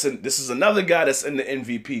guy that's in the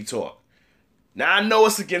MVP talk. Now, I know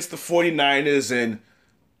it's against the 49ers, and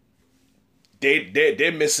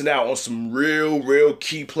they're missing out on some real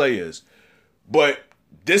key players. But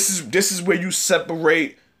this is where you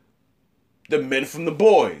separate the men from the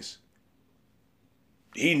boys.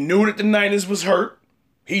 He knew that the Niners was hurt.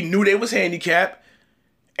 He knew they was handicapped.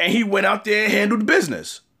 And he went out there and handled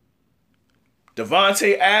business.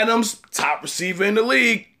 Davante Adams, top receiver in the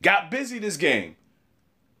league, got busy this game.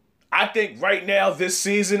 I think right now, this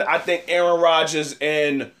season, I think Aaron Rodgers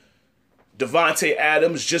and Davante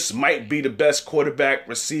Adams just might be the best quarterback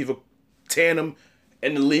receiver tandem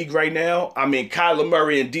in the league right now. I mean, Kyler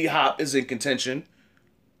Murray and D-Hop is in contention.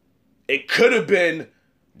 It could have been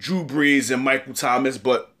Drew Brees and Michael Thomas,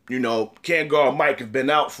 but, Can't guard Mike have been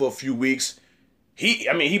out for a few weeks.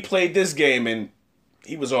 He played this game and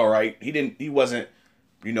he was all right. He wasn't,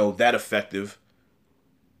 that effective.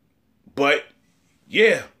 But,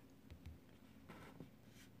 yeah.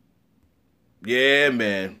 Yeah,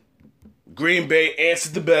 man. Green Bay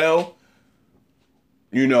answered the bell.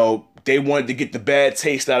 They wanted to get the bad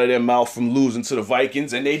taste out of their mouth from losing to the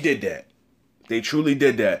Vikings, and they did that. They truly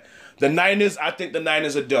did that. The Niners, I think the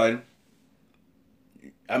Niners are done.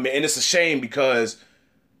 And it's a shame because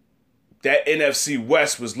that NFC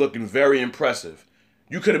West was looking very impressive.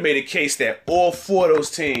 You could have made a case that all 4 of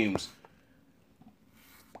those teams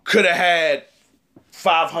could have had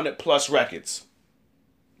 500-plus records.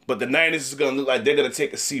 But the Niners is going to look like they're going to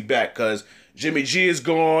take a seat back because Jimmy G is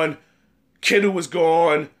gone, Kittle is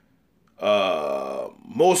gone,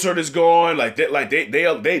 Mostert is gone.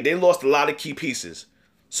 They lost a lot of key pieces.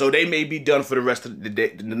 So they may be done for the rest of the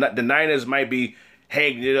day. The Niners might be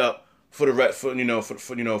hanging it up for the rest for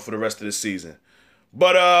the rest of the season.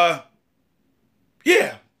 But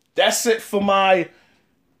yeah, that's it for my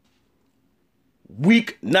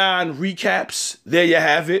Week 9 recaps. There you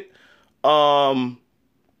have it. Got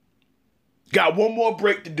one more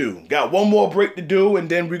break to do. And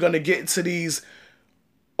then we're gonna get into these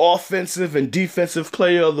offensive and defensive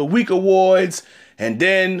player of the week awards, and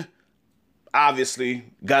then obviously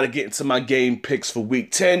got to get into my game picks for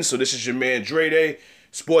week 10. So this is your man Dre Day,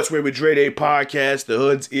 Sportswear with Dre Day podcast, the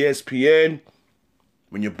Hood's ESPN.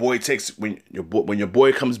 When your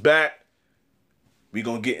boy comes back, we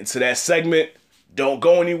gonna get into that segment. Don't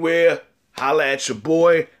go anywhere. Holla at your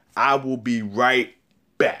boy. I will be right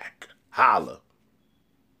back. Holla.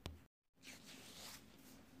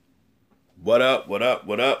 What up?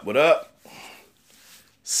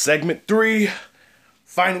 Segment 3.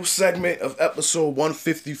 Final segment of episode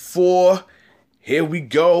 154. Here we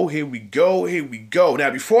go. Now,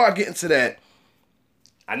 before I get into that,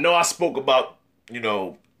 I know I spoke about,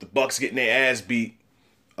 the Bucks getting their ass beat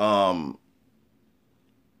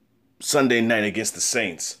Sunday night against the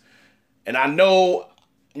Saints. And I know,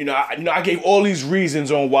 I gave all these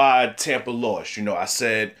reasons on why Tampa lost. I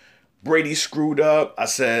said Brady screwed up. I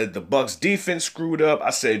said the Bucks defense screwed up. I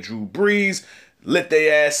said Drew Brees lit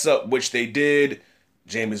their ass up, which they did.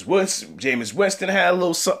 Jameis Winston had a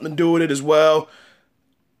little something to do with it as well.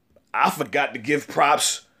 I forgot to give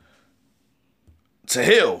props to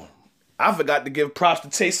Hill. I forgot to give props to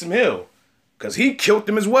Taysom Hill because he killed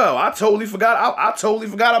them as well. I totally forgot. I totally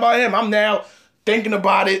forgot about him. I'm now thinking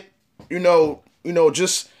about it.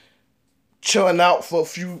 Just chilling out for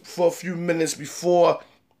a few minutes before,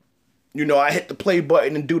 I hit the play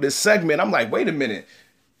button and do this segment. I'm like, wait a minute,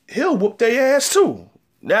 Hill whooped their ass too.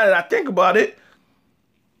 Now that I think about it,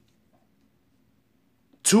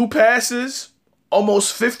 2 passes,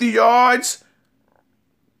 almost 50 yards.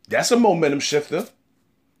 That's a momentum shifter.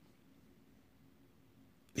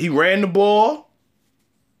 He ran the ball,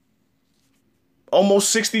 almost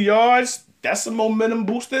 60 yards. That's a momentum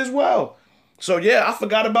booster as well. So yeah, I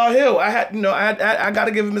forgot about Hill. I got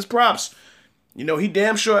to give him his props. He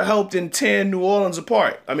damn sure helped in tearing New Orleans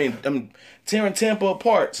apart. Tearing Tampa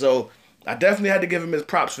apart. So I definitely had to give him his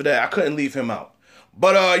props for that. I couldn't leave him out.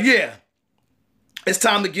 But yeah, it's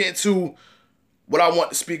time to get into what I want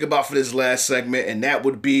to speak about for this last segment, and that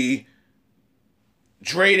would be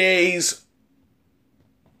Dre Day's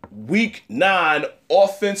Week 9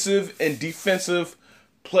 offensive and defensive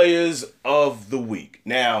players of the week.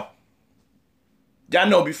 Now, y'all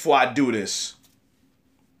know before I do this,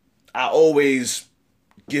 I always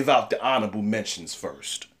give out the honorable mentions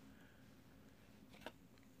first.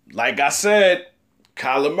 Like I said,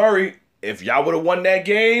 Kyler Murray, if y'all would have won that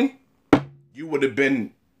game, you would have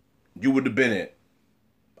been it.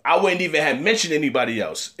 I wouldn't even have mentioned anybody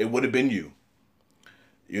else. It would have been you.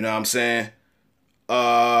 You know what I'm saying?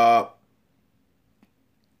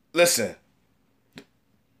 Listen.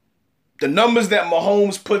 The numbers that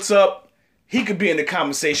Mahomes puts up, he could be in the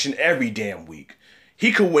conversation every damn week.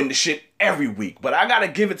 He could win the shit every week. But I gotta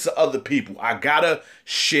give it to other people. I gotta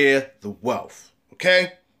share the wealth.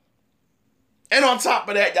 Okay? And on top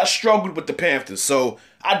of that, y'all struggled with the Panthers. So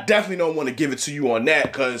I definitely don't want to give it to you on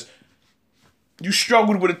that because you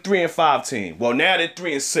struggled with a 3-5 team. Well, now they're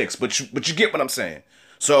 3-6, but you get what I'm saying.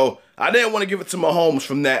 So I didn't want to give it to Mahomes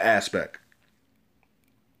from that aspect.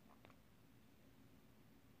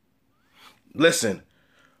 Listen,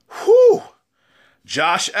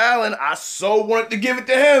 Josh Allen, I so wanted to give it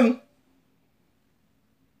to him.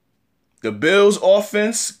 The Bills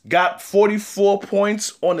offense got 44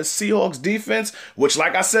 points on the Seahawks defense, which,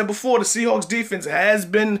 like I said before, the Seahawks defense has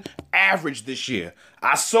been average this year.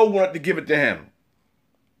 I so wanted to give it to him.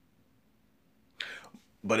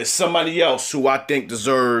 But it's somebody else who I think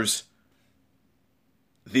deserves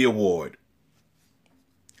the award.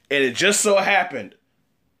 And it just so happened,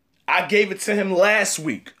 I gave it to him last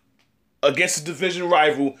week against a division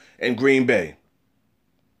rival in Green Bay.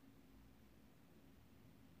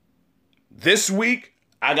 This week,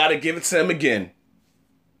 I got to give it to him again.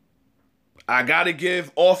 I got to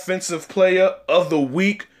give Offensive Player of the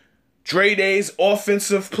Week, Dre Day's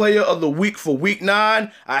Offensive Player of the Week for Week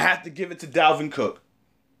 9. I have to give it to Dalvin Cook.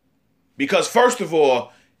 Because first of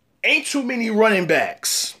all, ain't too many running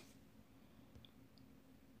backs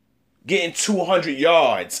getting 200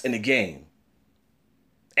 yards in a game.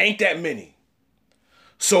 Ain't that many.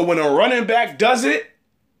 So when a running back does it,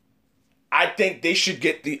 I think they should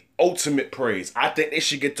get the ultimate praise. I think they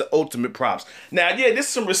should get the ultimate props. Now, yeah, there's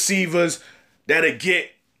some receivers that'll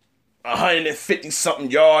get 150-something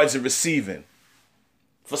yards in receiving.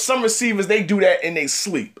 For some receivers, they do that in their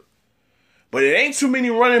sleep. But it ain't too many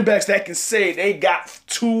running backs that can say they got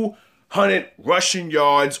 200 rushing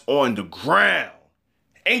yards on the ground.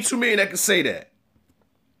 Ain't too many that can say that.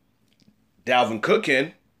 Dalvin Cook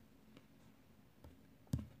can.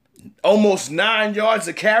 Almost 9 yards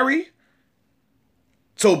a carry.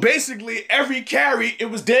 So basically, every carry,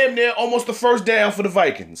 it was damn near almost the first down for the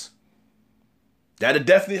Vikings. That'll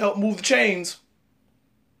definitely help move the chains.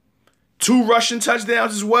 2 rushing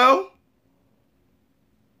touchdowns as well.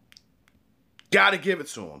 Gotta give it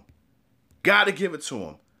to him. Gotta give it to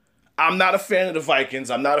him. I'm not a fan of the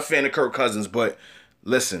Vikings. I'm not a fan of Kirk Cousins, but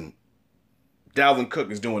listen, Dalvin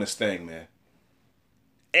Cook is doing his thing, man.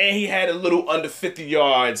 And he had a little under 50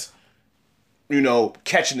 yards,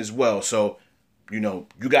 catching as well. So, you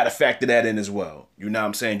got to factor that in as well. You know what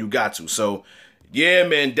I'm saying? You got to. So, yeah,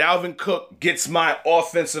 man, Dalvin Cook gets my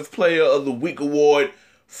Offensive Player of the Week award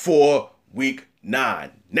for Week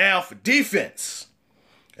 9. Now for defense.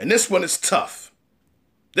 And this one is tough.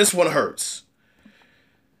 This one hurts.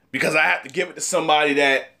 Because I have to give it to somebody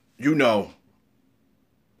that,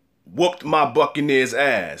 whooped my Buccaneers'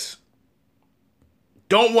 ass.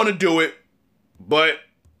 Don't want to do it, but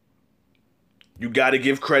you got to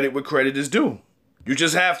give credit where credit is due. You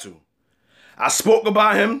just have to. I spoke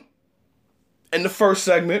about him in the first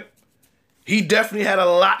segment. He definitely had a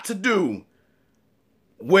lot to do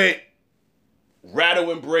with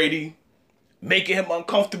rattling Brady, making him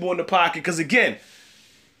uncomfortable in the pocket. Because again,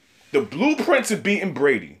 the blueprint to beating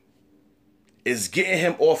Brady is getting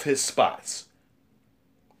him off his spots,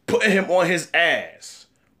 putting him on his ass.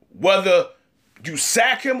 Whether you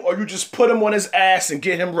sack him or you just put him on his ass and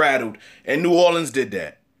get him rattled. And New Orleans did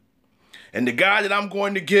that. And the guy that I'm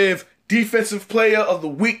going to give Defensive Player of the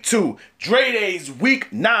Week to, Dre Day's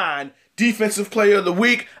Week 9 Defensive player of the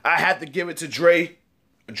week, I had to give it to Trey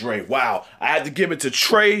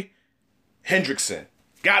Hendrickson.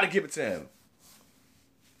 Got to give it to him.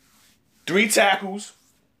 3 tackles,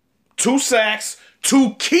 2 sacks,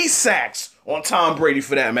 2 key sacks on Tom Brady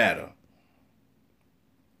for that matter.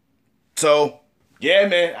 So, yeah,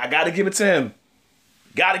 man, I got to give it to him.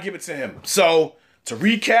 Got to give it to him. So, to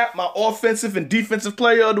recap my offensive and defensive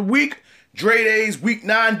player of the week, Dre Day's Week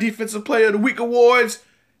 9 Defensive Player of the Week awards,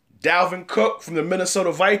 Dalvin Cook from the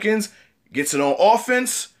Minnesota Vikings gets it on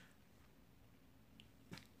offense.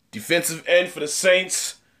 Defensive end for the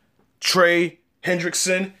Saints, Trey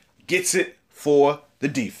Hendrickson gets it for the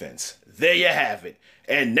defense. There you have it.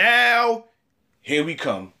 And now, here we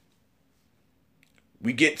come.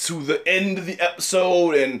 We get to the end of the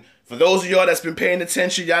episode, and for those of y'all that's been paying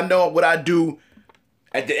attention, y'all know what I do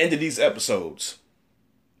at the end of these episodes.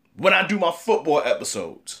 When I do my football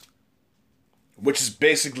episodes, which is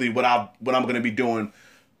basically what I'm going to be doing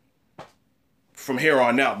from here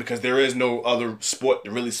on out, because there is no other sport to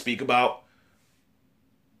really speak about.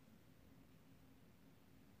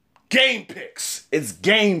 Game picks. It's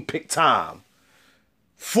game pick time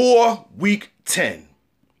for Week 10.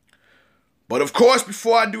 But of course,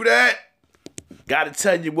 before I do that, gotta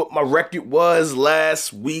tell you what my record was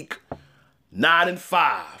last week.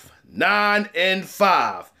 9-5.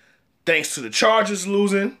 9-5. Thanks to the Chargers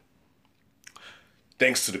losing.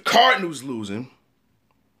 Thanks to the Cardinals losing.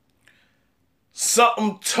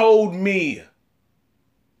 Something told me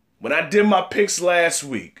when I did my picks last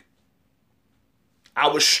week, I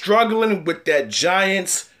was struggling with that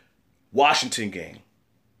Giants-Washington game.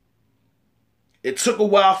 It took a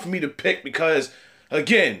while for me to pick because,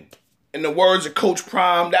 again, in the words of Coach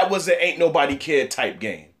Prime, that was an ain't nobody care type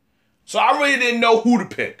game. So I really didn't know who to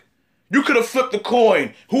pick. You could have flipped the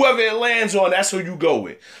coin. Whoever it lands on, that's who you go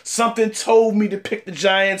with. Something told me to pick the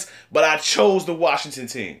Giants, but I chose the Washington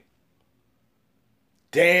team.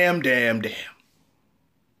 Damn.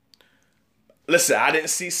 Listen, I didn't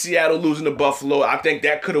see Seattle losing to Buffalo. I think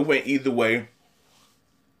that could have went either way.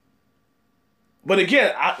 But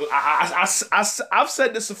again, I've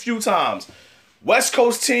said this a few times. West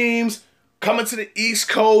Coast teams coming to the East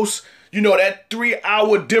Coast, that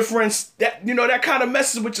 3-hour difference, that kind of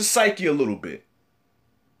messes with your psyche a little bit.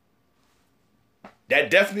 That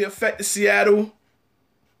definitely affected Seattle.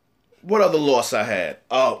 What other loss I had?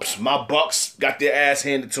 My Bucks got their ass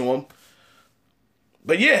handed to them.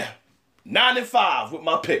 But yeah, 9-5 with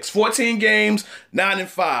my picks. 14 games,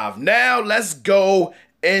 9-5. Now let's go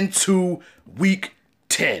into Week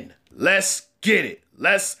 10. Let's get it.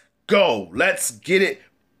 Let's go. Let's get it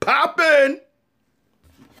poppin'.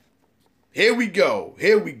 Here we go.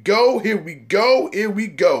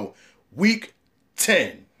 Week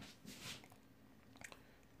 10.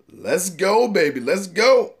 Let's go, baby. Let's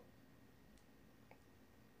go.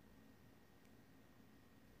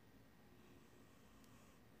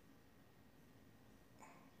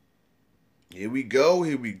 Here we go.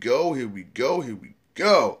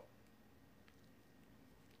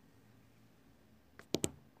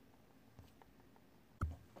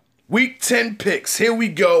 Week 10 picks. Here we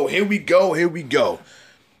go.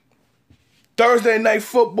 Thursday night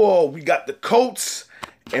football. We got the Colts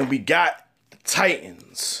and we got the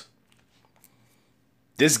Titans.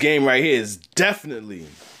 This game right here is definitely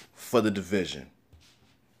for the division.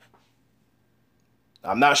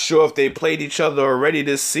 I'm not sure if they played each other already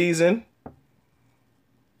this season.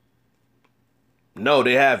 No,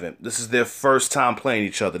 they haven't. This is their first time playing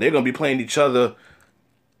each other. They're going to be playing each other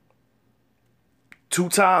 2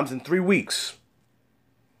 times in 3 weeks.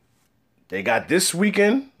 They got this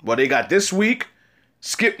weekend. Well, they got this week,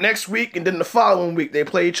 skip next week, and then the following week they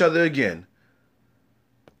play each other again.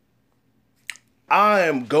 I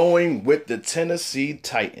am going with the Tennessee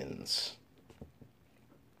Titans.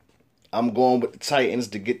 I'm going with the Titans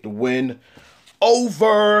to get the win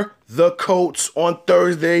over the Colts on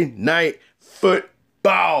Thursday night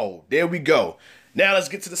football. There we go. Now let's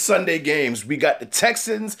get to the Sunday games. We got the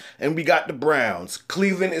Texans and we got the Browns.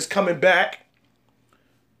 Cleveland is coming back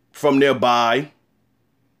from their bye.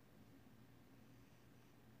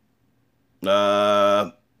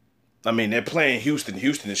 They're playing Houston.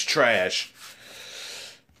 Houston is trash.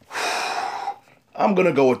 I'm going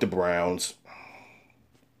to go with the Browns.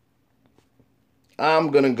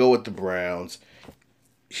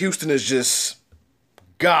 Houston is just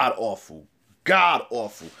god-awful.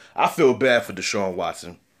 I feel bad for Deshaun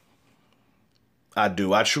Watson. I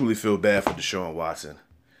do. I truly feel bad for Deshaun Watson.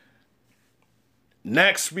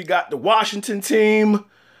 Next, we got the Washington team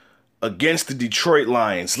against the Detroit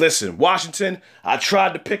Lions. Listen, Washington, I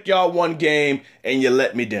tried to pick y'all one game, and you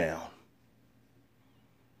let me down.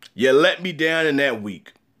 You let me down in that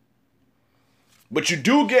week. But you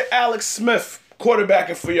do get Alex Smith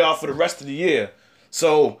quarterbacking for y'all for the rest of the year.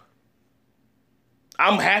 So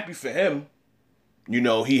I'm happy for him. You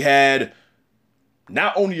know, he had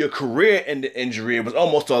not only a career-ending injury, it was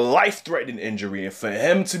almost a life-threatening injury. And for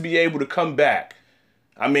him to be able to come back,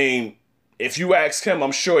 I mean, if you ask him,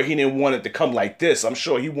 I'm sure he didn't want it to come like this. I'm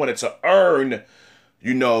sure he wanted to earn,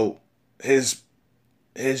 you know, his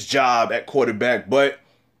job at quarterback. But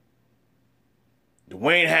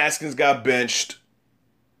Dwayne Haskins got benched.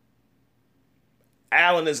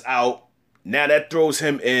 Allen is out. Now that throws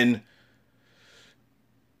him in.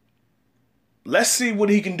 Let's see what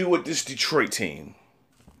he can do with this Detroit team.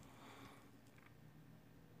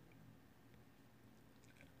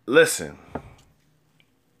 Listen.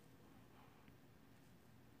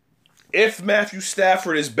 If Matthew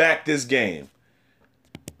Stafford is back this game,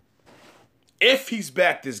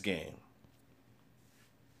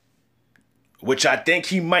 which I think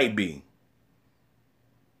he might be,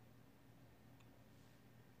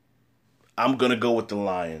 I'm going to go with the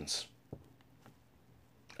Lions.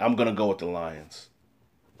 I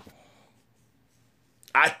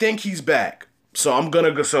think he's back. So I'm going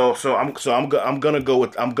to go I'm going to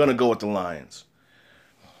go with the Lions.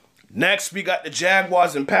 Next, we got the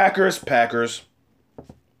Jaguars and Packers.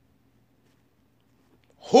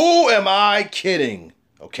 Who am I kidding?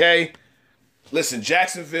 Okay? Listen,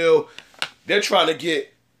 Jacksonville, they're trying to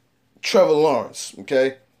get Trevor Lawrence,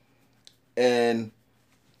 okay? And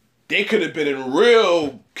they could have been in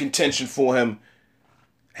real contention for him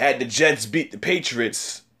had the Jets beat the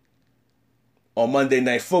Patriots on Monday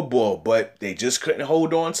Night Football, but they just couldn't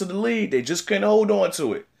hold on to the lead. They just couldn't hold on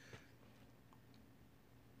to it.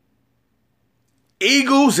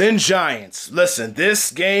 Eagles and Giants. Listen,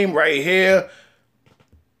 this game right here.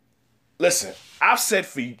 Listen,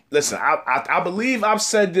 I believe I've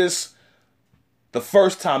said this the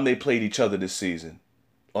first time they played each other this season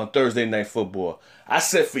on Thursday Night Football. I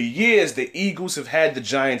said for years the Eagles have had the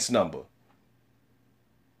Giants number.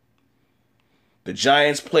 The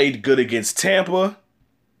Giants played good against Tampa.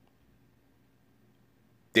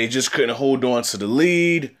 They just couldn't hold on to the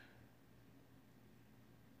lead.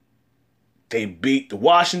 They beat the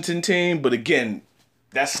Washington team, but again,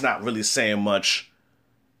 that's not really saying much.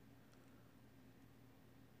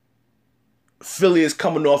 Philly is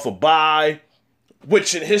coming off a bye,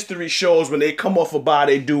 which in history shows when they come off a bye,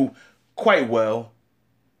 they do quite well.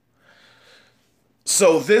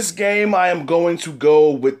 So this game, I am going to go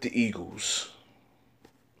with the Eagles.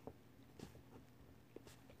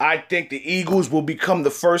 I think the Eagles will become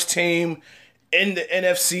the first team in the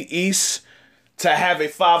NFC East to have a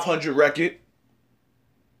 500 record.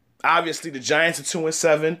 Obviously, the Giants are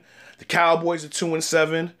 2-7. The Cowboys are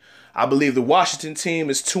 2-7. I believe the Washington team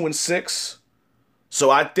is 2-6. So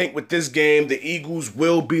I think with this game, the Eagles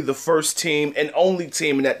will be the first team and only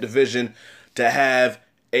team in that division to have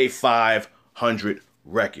a 500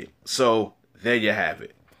 record. So there you have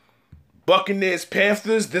it. Buccaneers,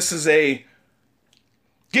 Panthers, this is a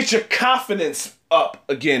get your confidence up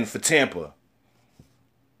again for Tampa.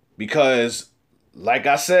 Because, like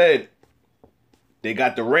I said, they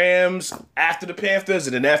got the Rams after the Panthers,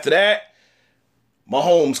 and then after that,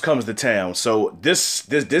 Mahomes comes to town. So this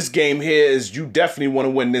game here is you definitely want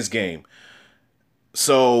to win this game.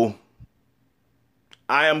 So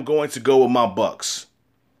I am going to go with my Bucks.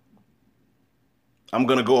 I'm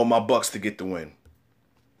going to go with my Bucks to get the win.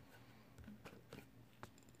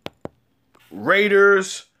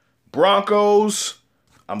 Raiders, Broncos.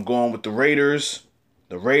 I'm going with the Raiders.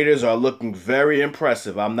 The Raiders are looking very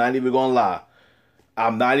impressive. I'm not even going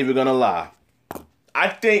to lie. I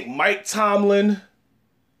think Mike Tomlin,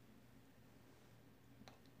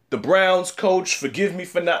 the Browns coach, forgive me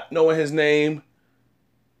for not knowing his name,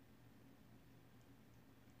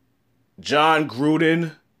 John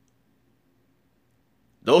Gruden.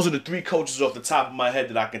 Those are the three coaches off the top of my head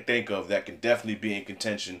that I can think of that can definitely be in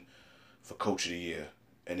contention for Coach of the Year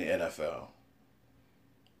in the NFL,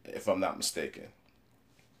 if I'm not mistaken.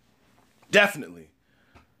 Definitely.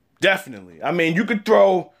 I mean, you could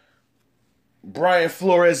throw Brian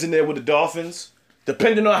Flores in there with the Dolphins,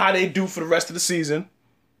 depending on how they do for the rest of the season.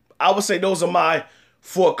 I would say those are my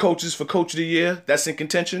 4 coaches for Coach of the Year that's in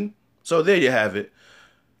contention. So there you have it.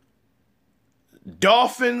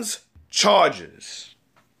 Dolphins, Chargers.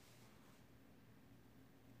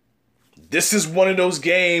 This is one of those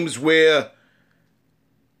games where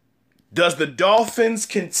does the Dolphins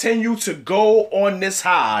continue to go on this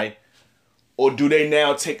high, or do they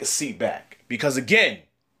now take a seat back? Because again,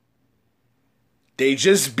 they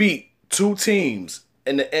just beat 2 teams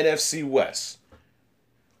in the NFC West.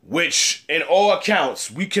 which in all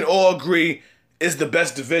accounts we can all agree is the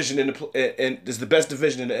best division in the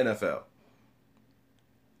NFL.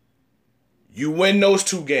 You win those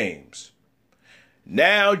 2 games.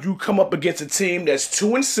 Now you come up against a team that's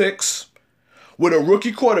 2-6 with a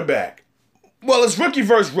rookie quarterback. Well, it's rookie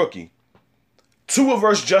versus rookie. Tua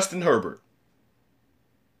versus Justin Herbert.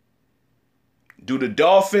 Do the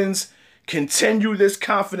Dolphins continue this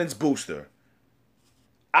confidence booster?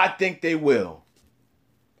 I think they will.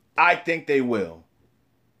 I think they will.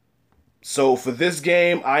 So for this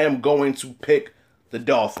game, I am going to pick the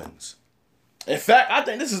Dolphins. In fact, I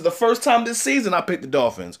think this is the first time this season I picked the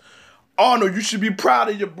Dolphins. Arnold, you should be proud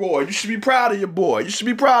of your boy. You should be proud of your boy. You should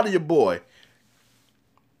be proud of your boy.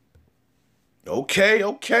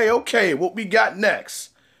 Okay. What we got next?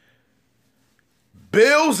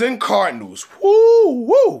 Bills and Cardinals.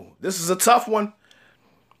 Woo. This is a tough one.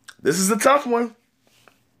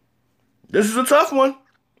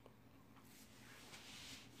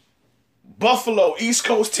 Buffalo, East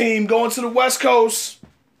Coast team going to the West Coast.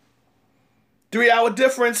 3-hour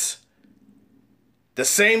difference. The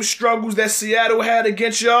same struggles that Seattle had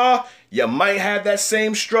against y'all, you might have that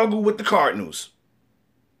same struggle with the Cardinals.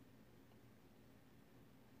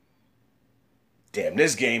 Damn,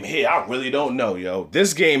 this game here, I really don't know, yo.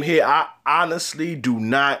 This game here, I honestly do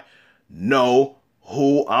not know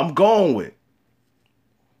who I'm going with.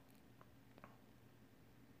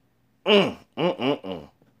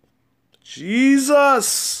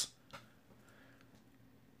 Jesus.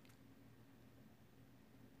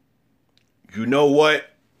 You know what?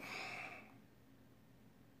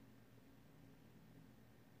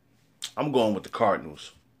 I'm going with the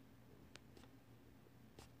Cardinals.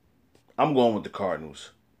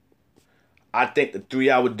 I think the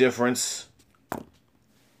 3-hour difference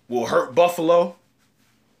will hurt Buffalo.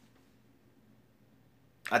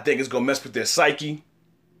 I think it's going to mess with their psyche.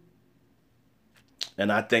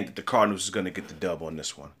 And I think that the Cardinals is going to get the dub on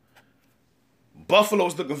this one.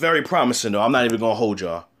 Buffalo's looking very promising, though. I'm not even going to hold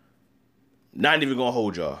y'all.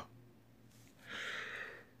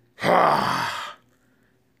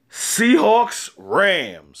 Seahawks,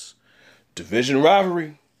 Rams. Division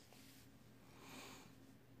rivalry.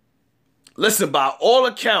 Listen, by all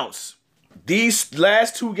accounts, these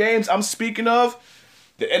last 2 games I'm speaking of,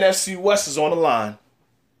 the NFC West is on the line.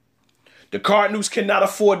 The Cardinals cannot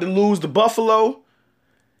afford to lose to Buffalo.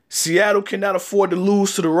 Seattle cannot afford to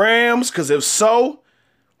lose to the Rams, because if so,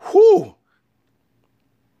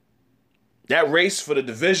 that race for the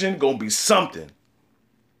division gonna be something.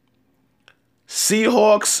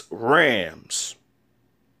 Seahawks, Rams.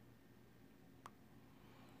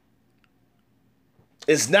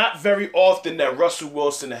 It's not very often that Russell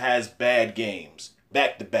Wilson has bad games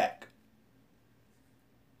back to back.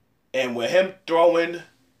 And with him throwing,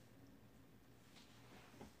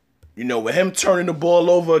 with him turning the ball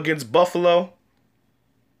over against Buffalo,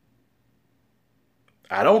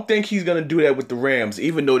 I don't think he's going to do that with the Rams,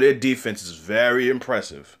 even though their defense is very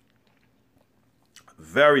impressive.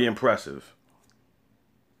 Very impressive.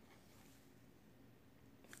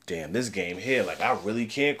 Damn, this game here, I really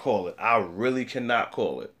can't call it. I really cannot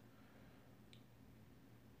call it.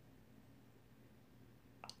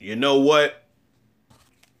 You know what?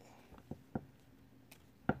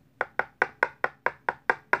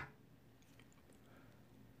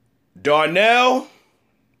 Darnell,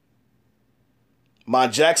 my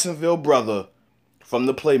Jacksonville brother from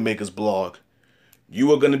the Playmakers blog,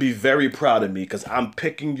 you are going to be very proud of me because I'm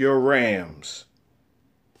picking your Rams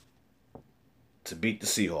to beat the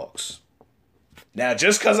Seahawks. Now,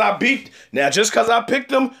 just because I picked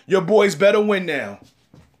them, your boys better win now.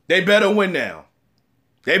 They better win now.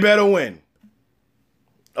 They better win.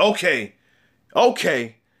 Okay.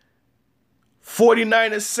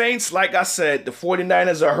 49ers Saints, like I said, the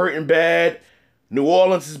 49ers are hurting bad. New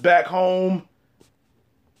Orleans is back home.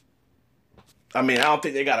 I mean, I don't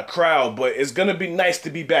think they got a crowd, but it's going to be nice to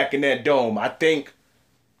be back in that dome. I think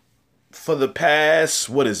for the past,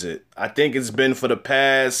 I think it's been for the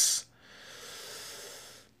past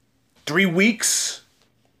 3 weeks.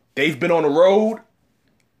 They've been on the road.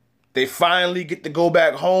 They finally get to go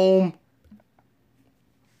back home.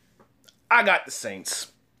 I got the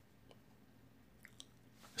Saints.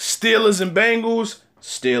 Steelers and Bengals.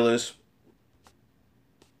 Steelers.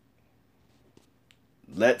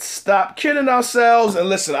 Let's stop kidding ourselves. And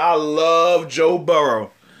listen, I love Joe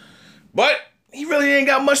Burrow. But he really ain't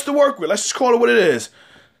got much to work with. Let's just call it what it is.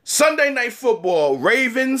 Sunday Night Football.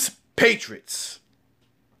 Ravens, Patriots.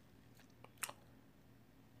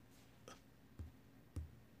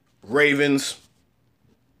 Ravens.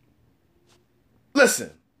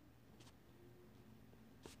 Listen.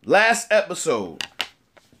 Last episode,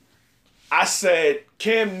 I said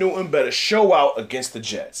Cam Newton better show out against the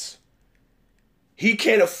Jets. He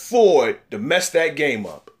can't afford to mess that game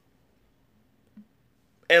up.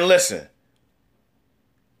 And listen,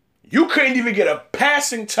 you couldn't even get a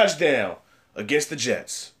passing touchdown against the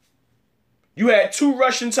Jets. You had 2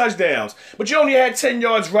 rushing touchdowns, but you only had 10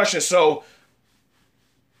 yards rushing, so,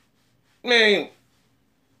 man,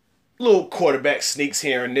 little quarterback sneaks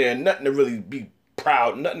here and there, nothing to really be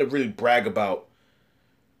proud, nothing to really brag about.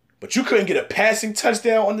 But you couldn't get a passing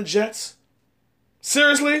touchdown on the Jets?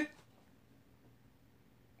 Seriously?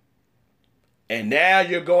 And now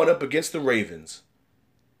you're going up against the Ravens.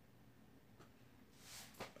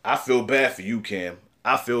 I feel bad for you, Cam.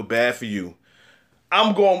 I feel bad for you.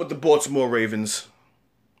 I'm going with the Baltimore Ravens.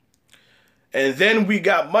 And then we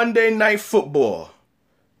got Monday Night Football.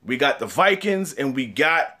 We got the Vikings and we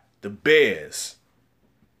got the Bears.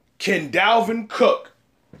 Can Dalvin Cook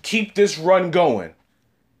keep this run going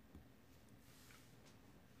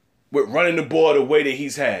with running the ball the way that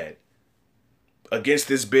he's had against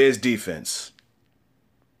this Bears defense?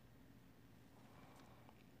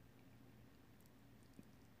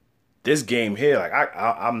 This game here, like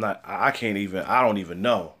I don't even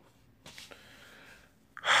know.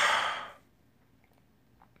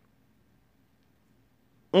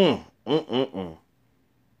 I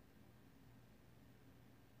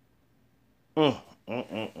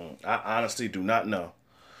honestly do not know.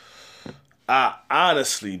 I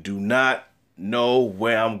honestly do not know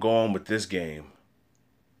where I'm going with this game.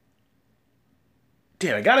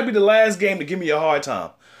 Damn, it gotta be the last game to give me a hard time.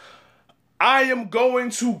 I am going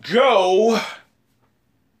to go.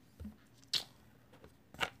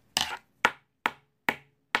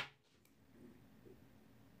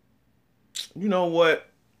 You know what?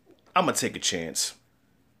 I'm going to take a chance.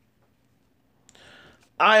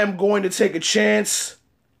 I am going to take a chance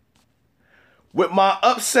with my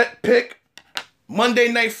upset pick,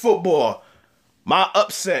 Monday Night Football. My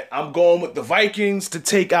upset, I'm going with the Vikings to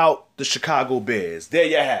take out the Chicago Bears. There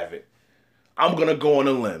you have it. I'm going to go on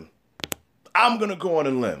a limb. I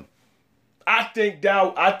think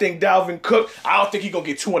Dalvin Cook, I don't think he's going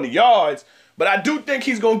to get 200 yards, but I do think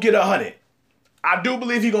he's going to get 100. I do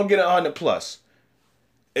believe he's going to get 100 plus.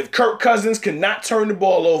 If Kirk Cousins cannot turn the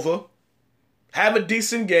ball over, have a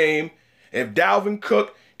decent game, if Dalvin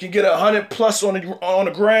Cook can get 100 plus on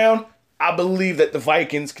the ground, I believe that the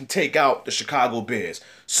Vikings can take out the Chicago Bears.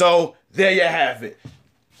 So there you have it.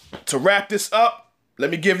 To wrap this up, let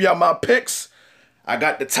me give y'all my picks. I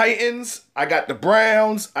got the Titans, I got the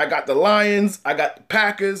Browns, I got the Lions, I got the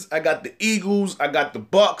Packers, I got the Eagles, I got the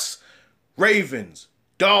Bucks, Ravens,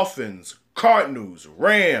 Dolphins, Cardinals,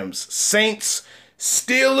 Rams, Saints,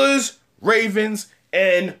 Steelers, Ravens,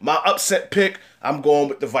 and my upset pick, I'm going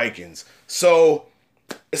with the Vikings. So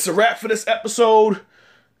it's a wrap for this episode.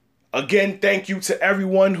 Again, thank you to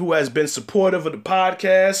everyone who has been supportive of the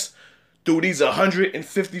podcast through these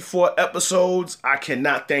 154 episodes. I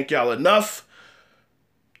cannot thank y'all enough.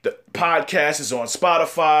 The podcast is on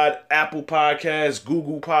Spotify, Apple Podcasts,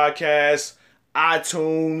 Google Podcasts,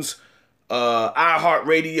 iTunes,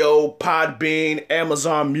 iHeartRadio, Podbean,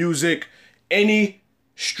 Amazon Music, any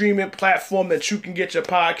streaming platform that you can get your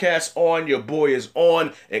podcast on, your boy is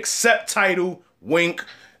on, except Tidal, wink.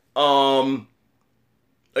 Again,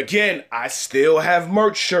 I still have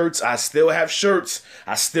merch shirts. I still have shirts.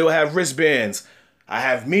 I still have wristbands. I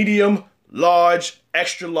have medium, large,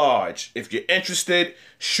 extra large. If you're interested,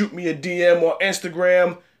 shoot me a DM on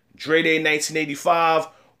Instagram, DreDay1985,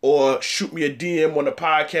 or shoot me a DM on the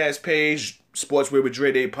podcast page, Sportswear with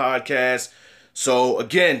Dre Day Podcast. So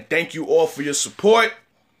again, thank you all for your support.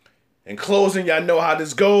 In closing, y'all know how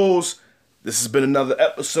this goes. This has been another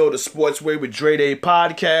episode of Sportswear with Dre Day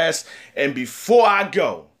Podcast. And before I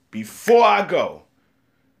go,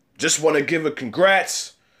 just want to give a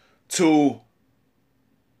congrats to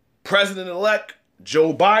President-elect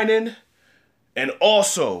Joe Biden, and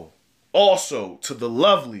also to the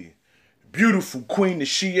lovely, beautiful queen that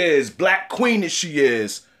she is, black queen that she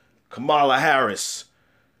is, Kamala Harris.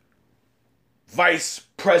 Vice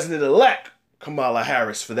President-elect Kamala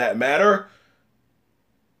Harris, for that matter.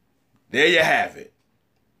 There you have it.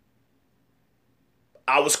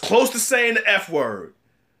 I was close to saying the F word,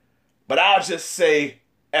 but I'll just say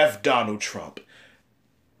F Donald Trump.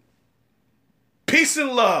 Peace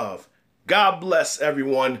and love. God bless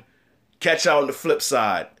everyone. Catch y'all on the flip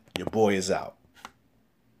side. Your boy is out.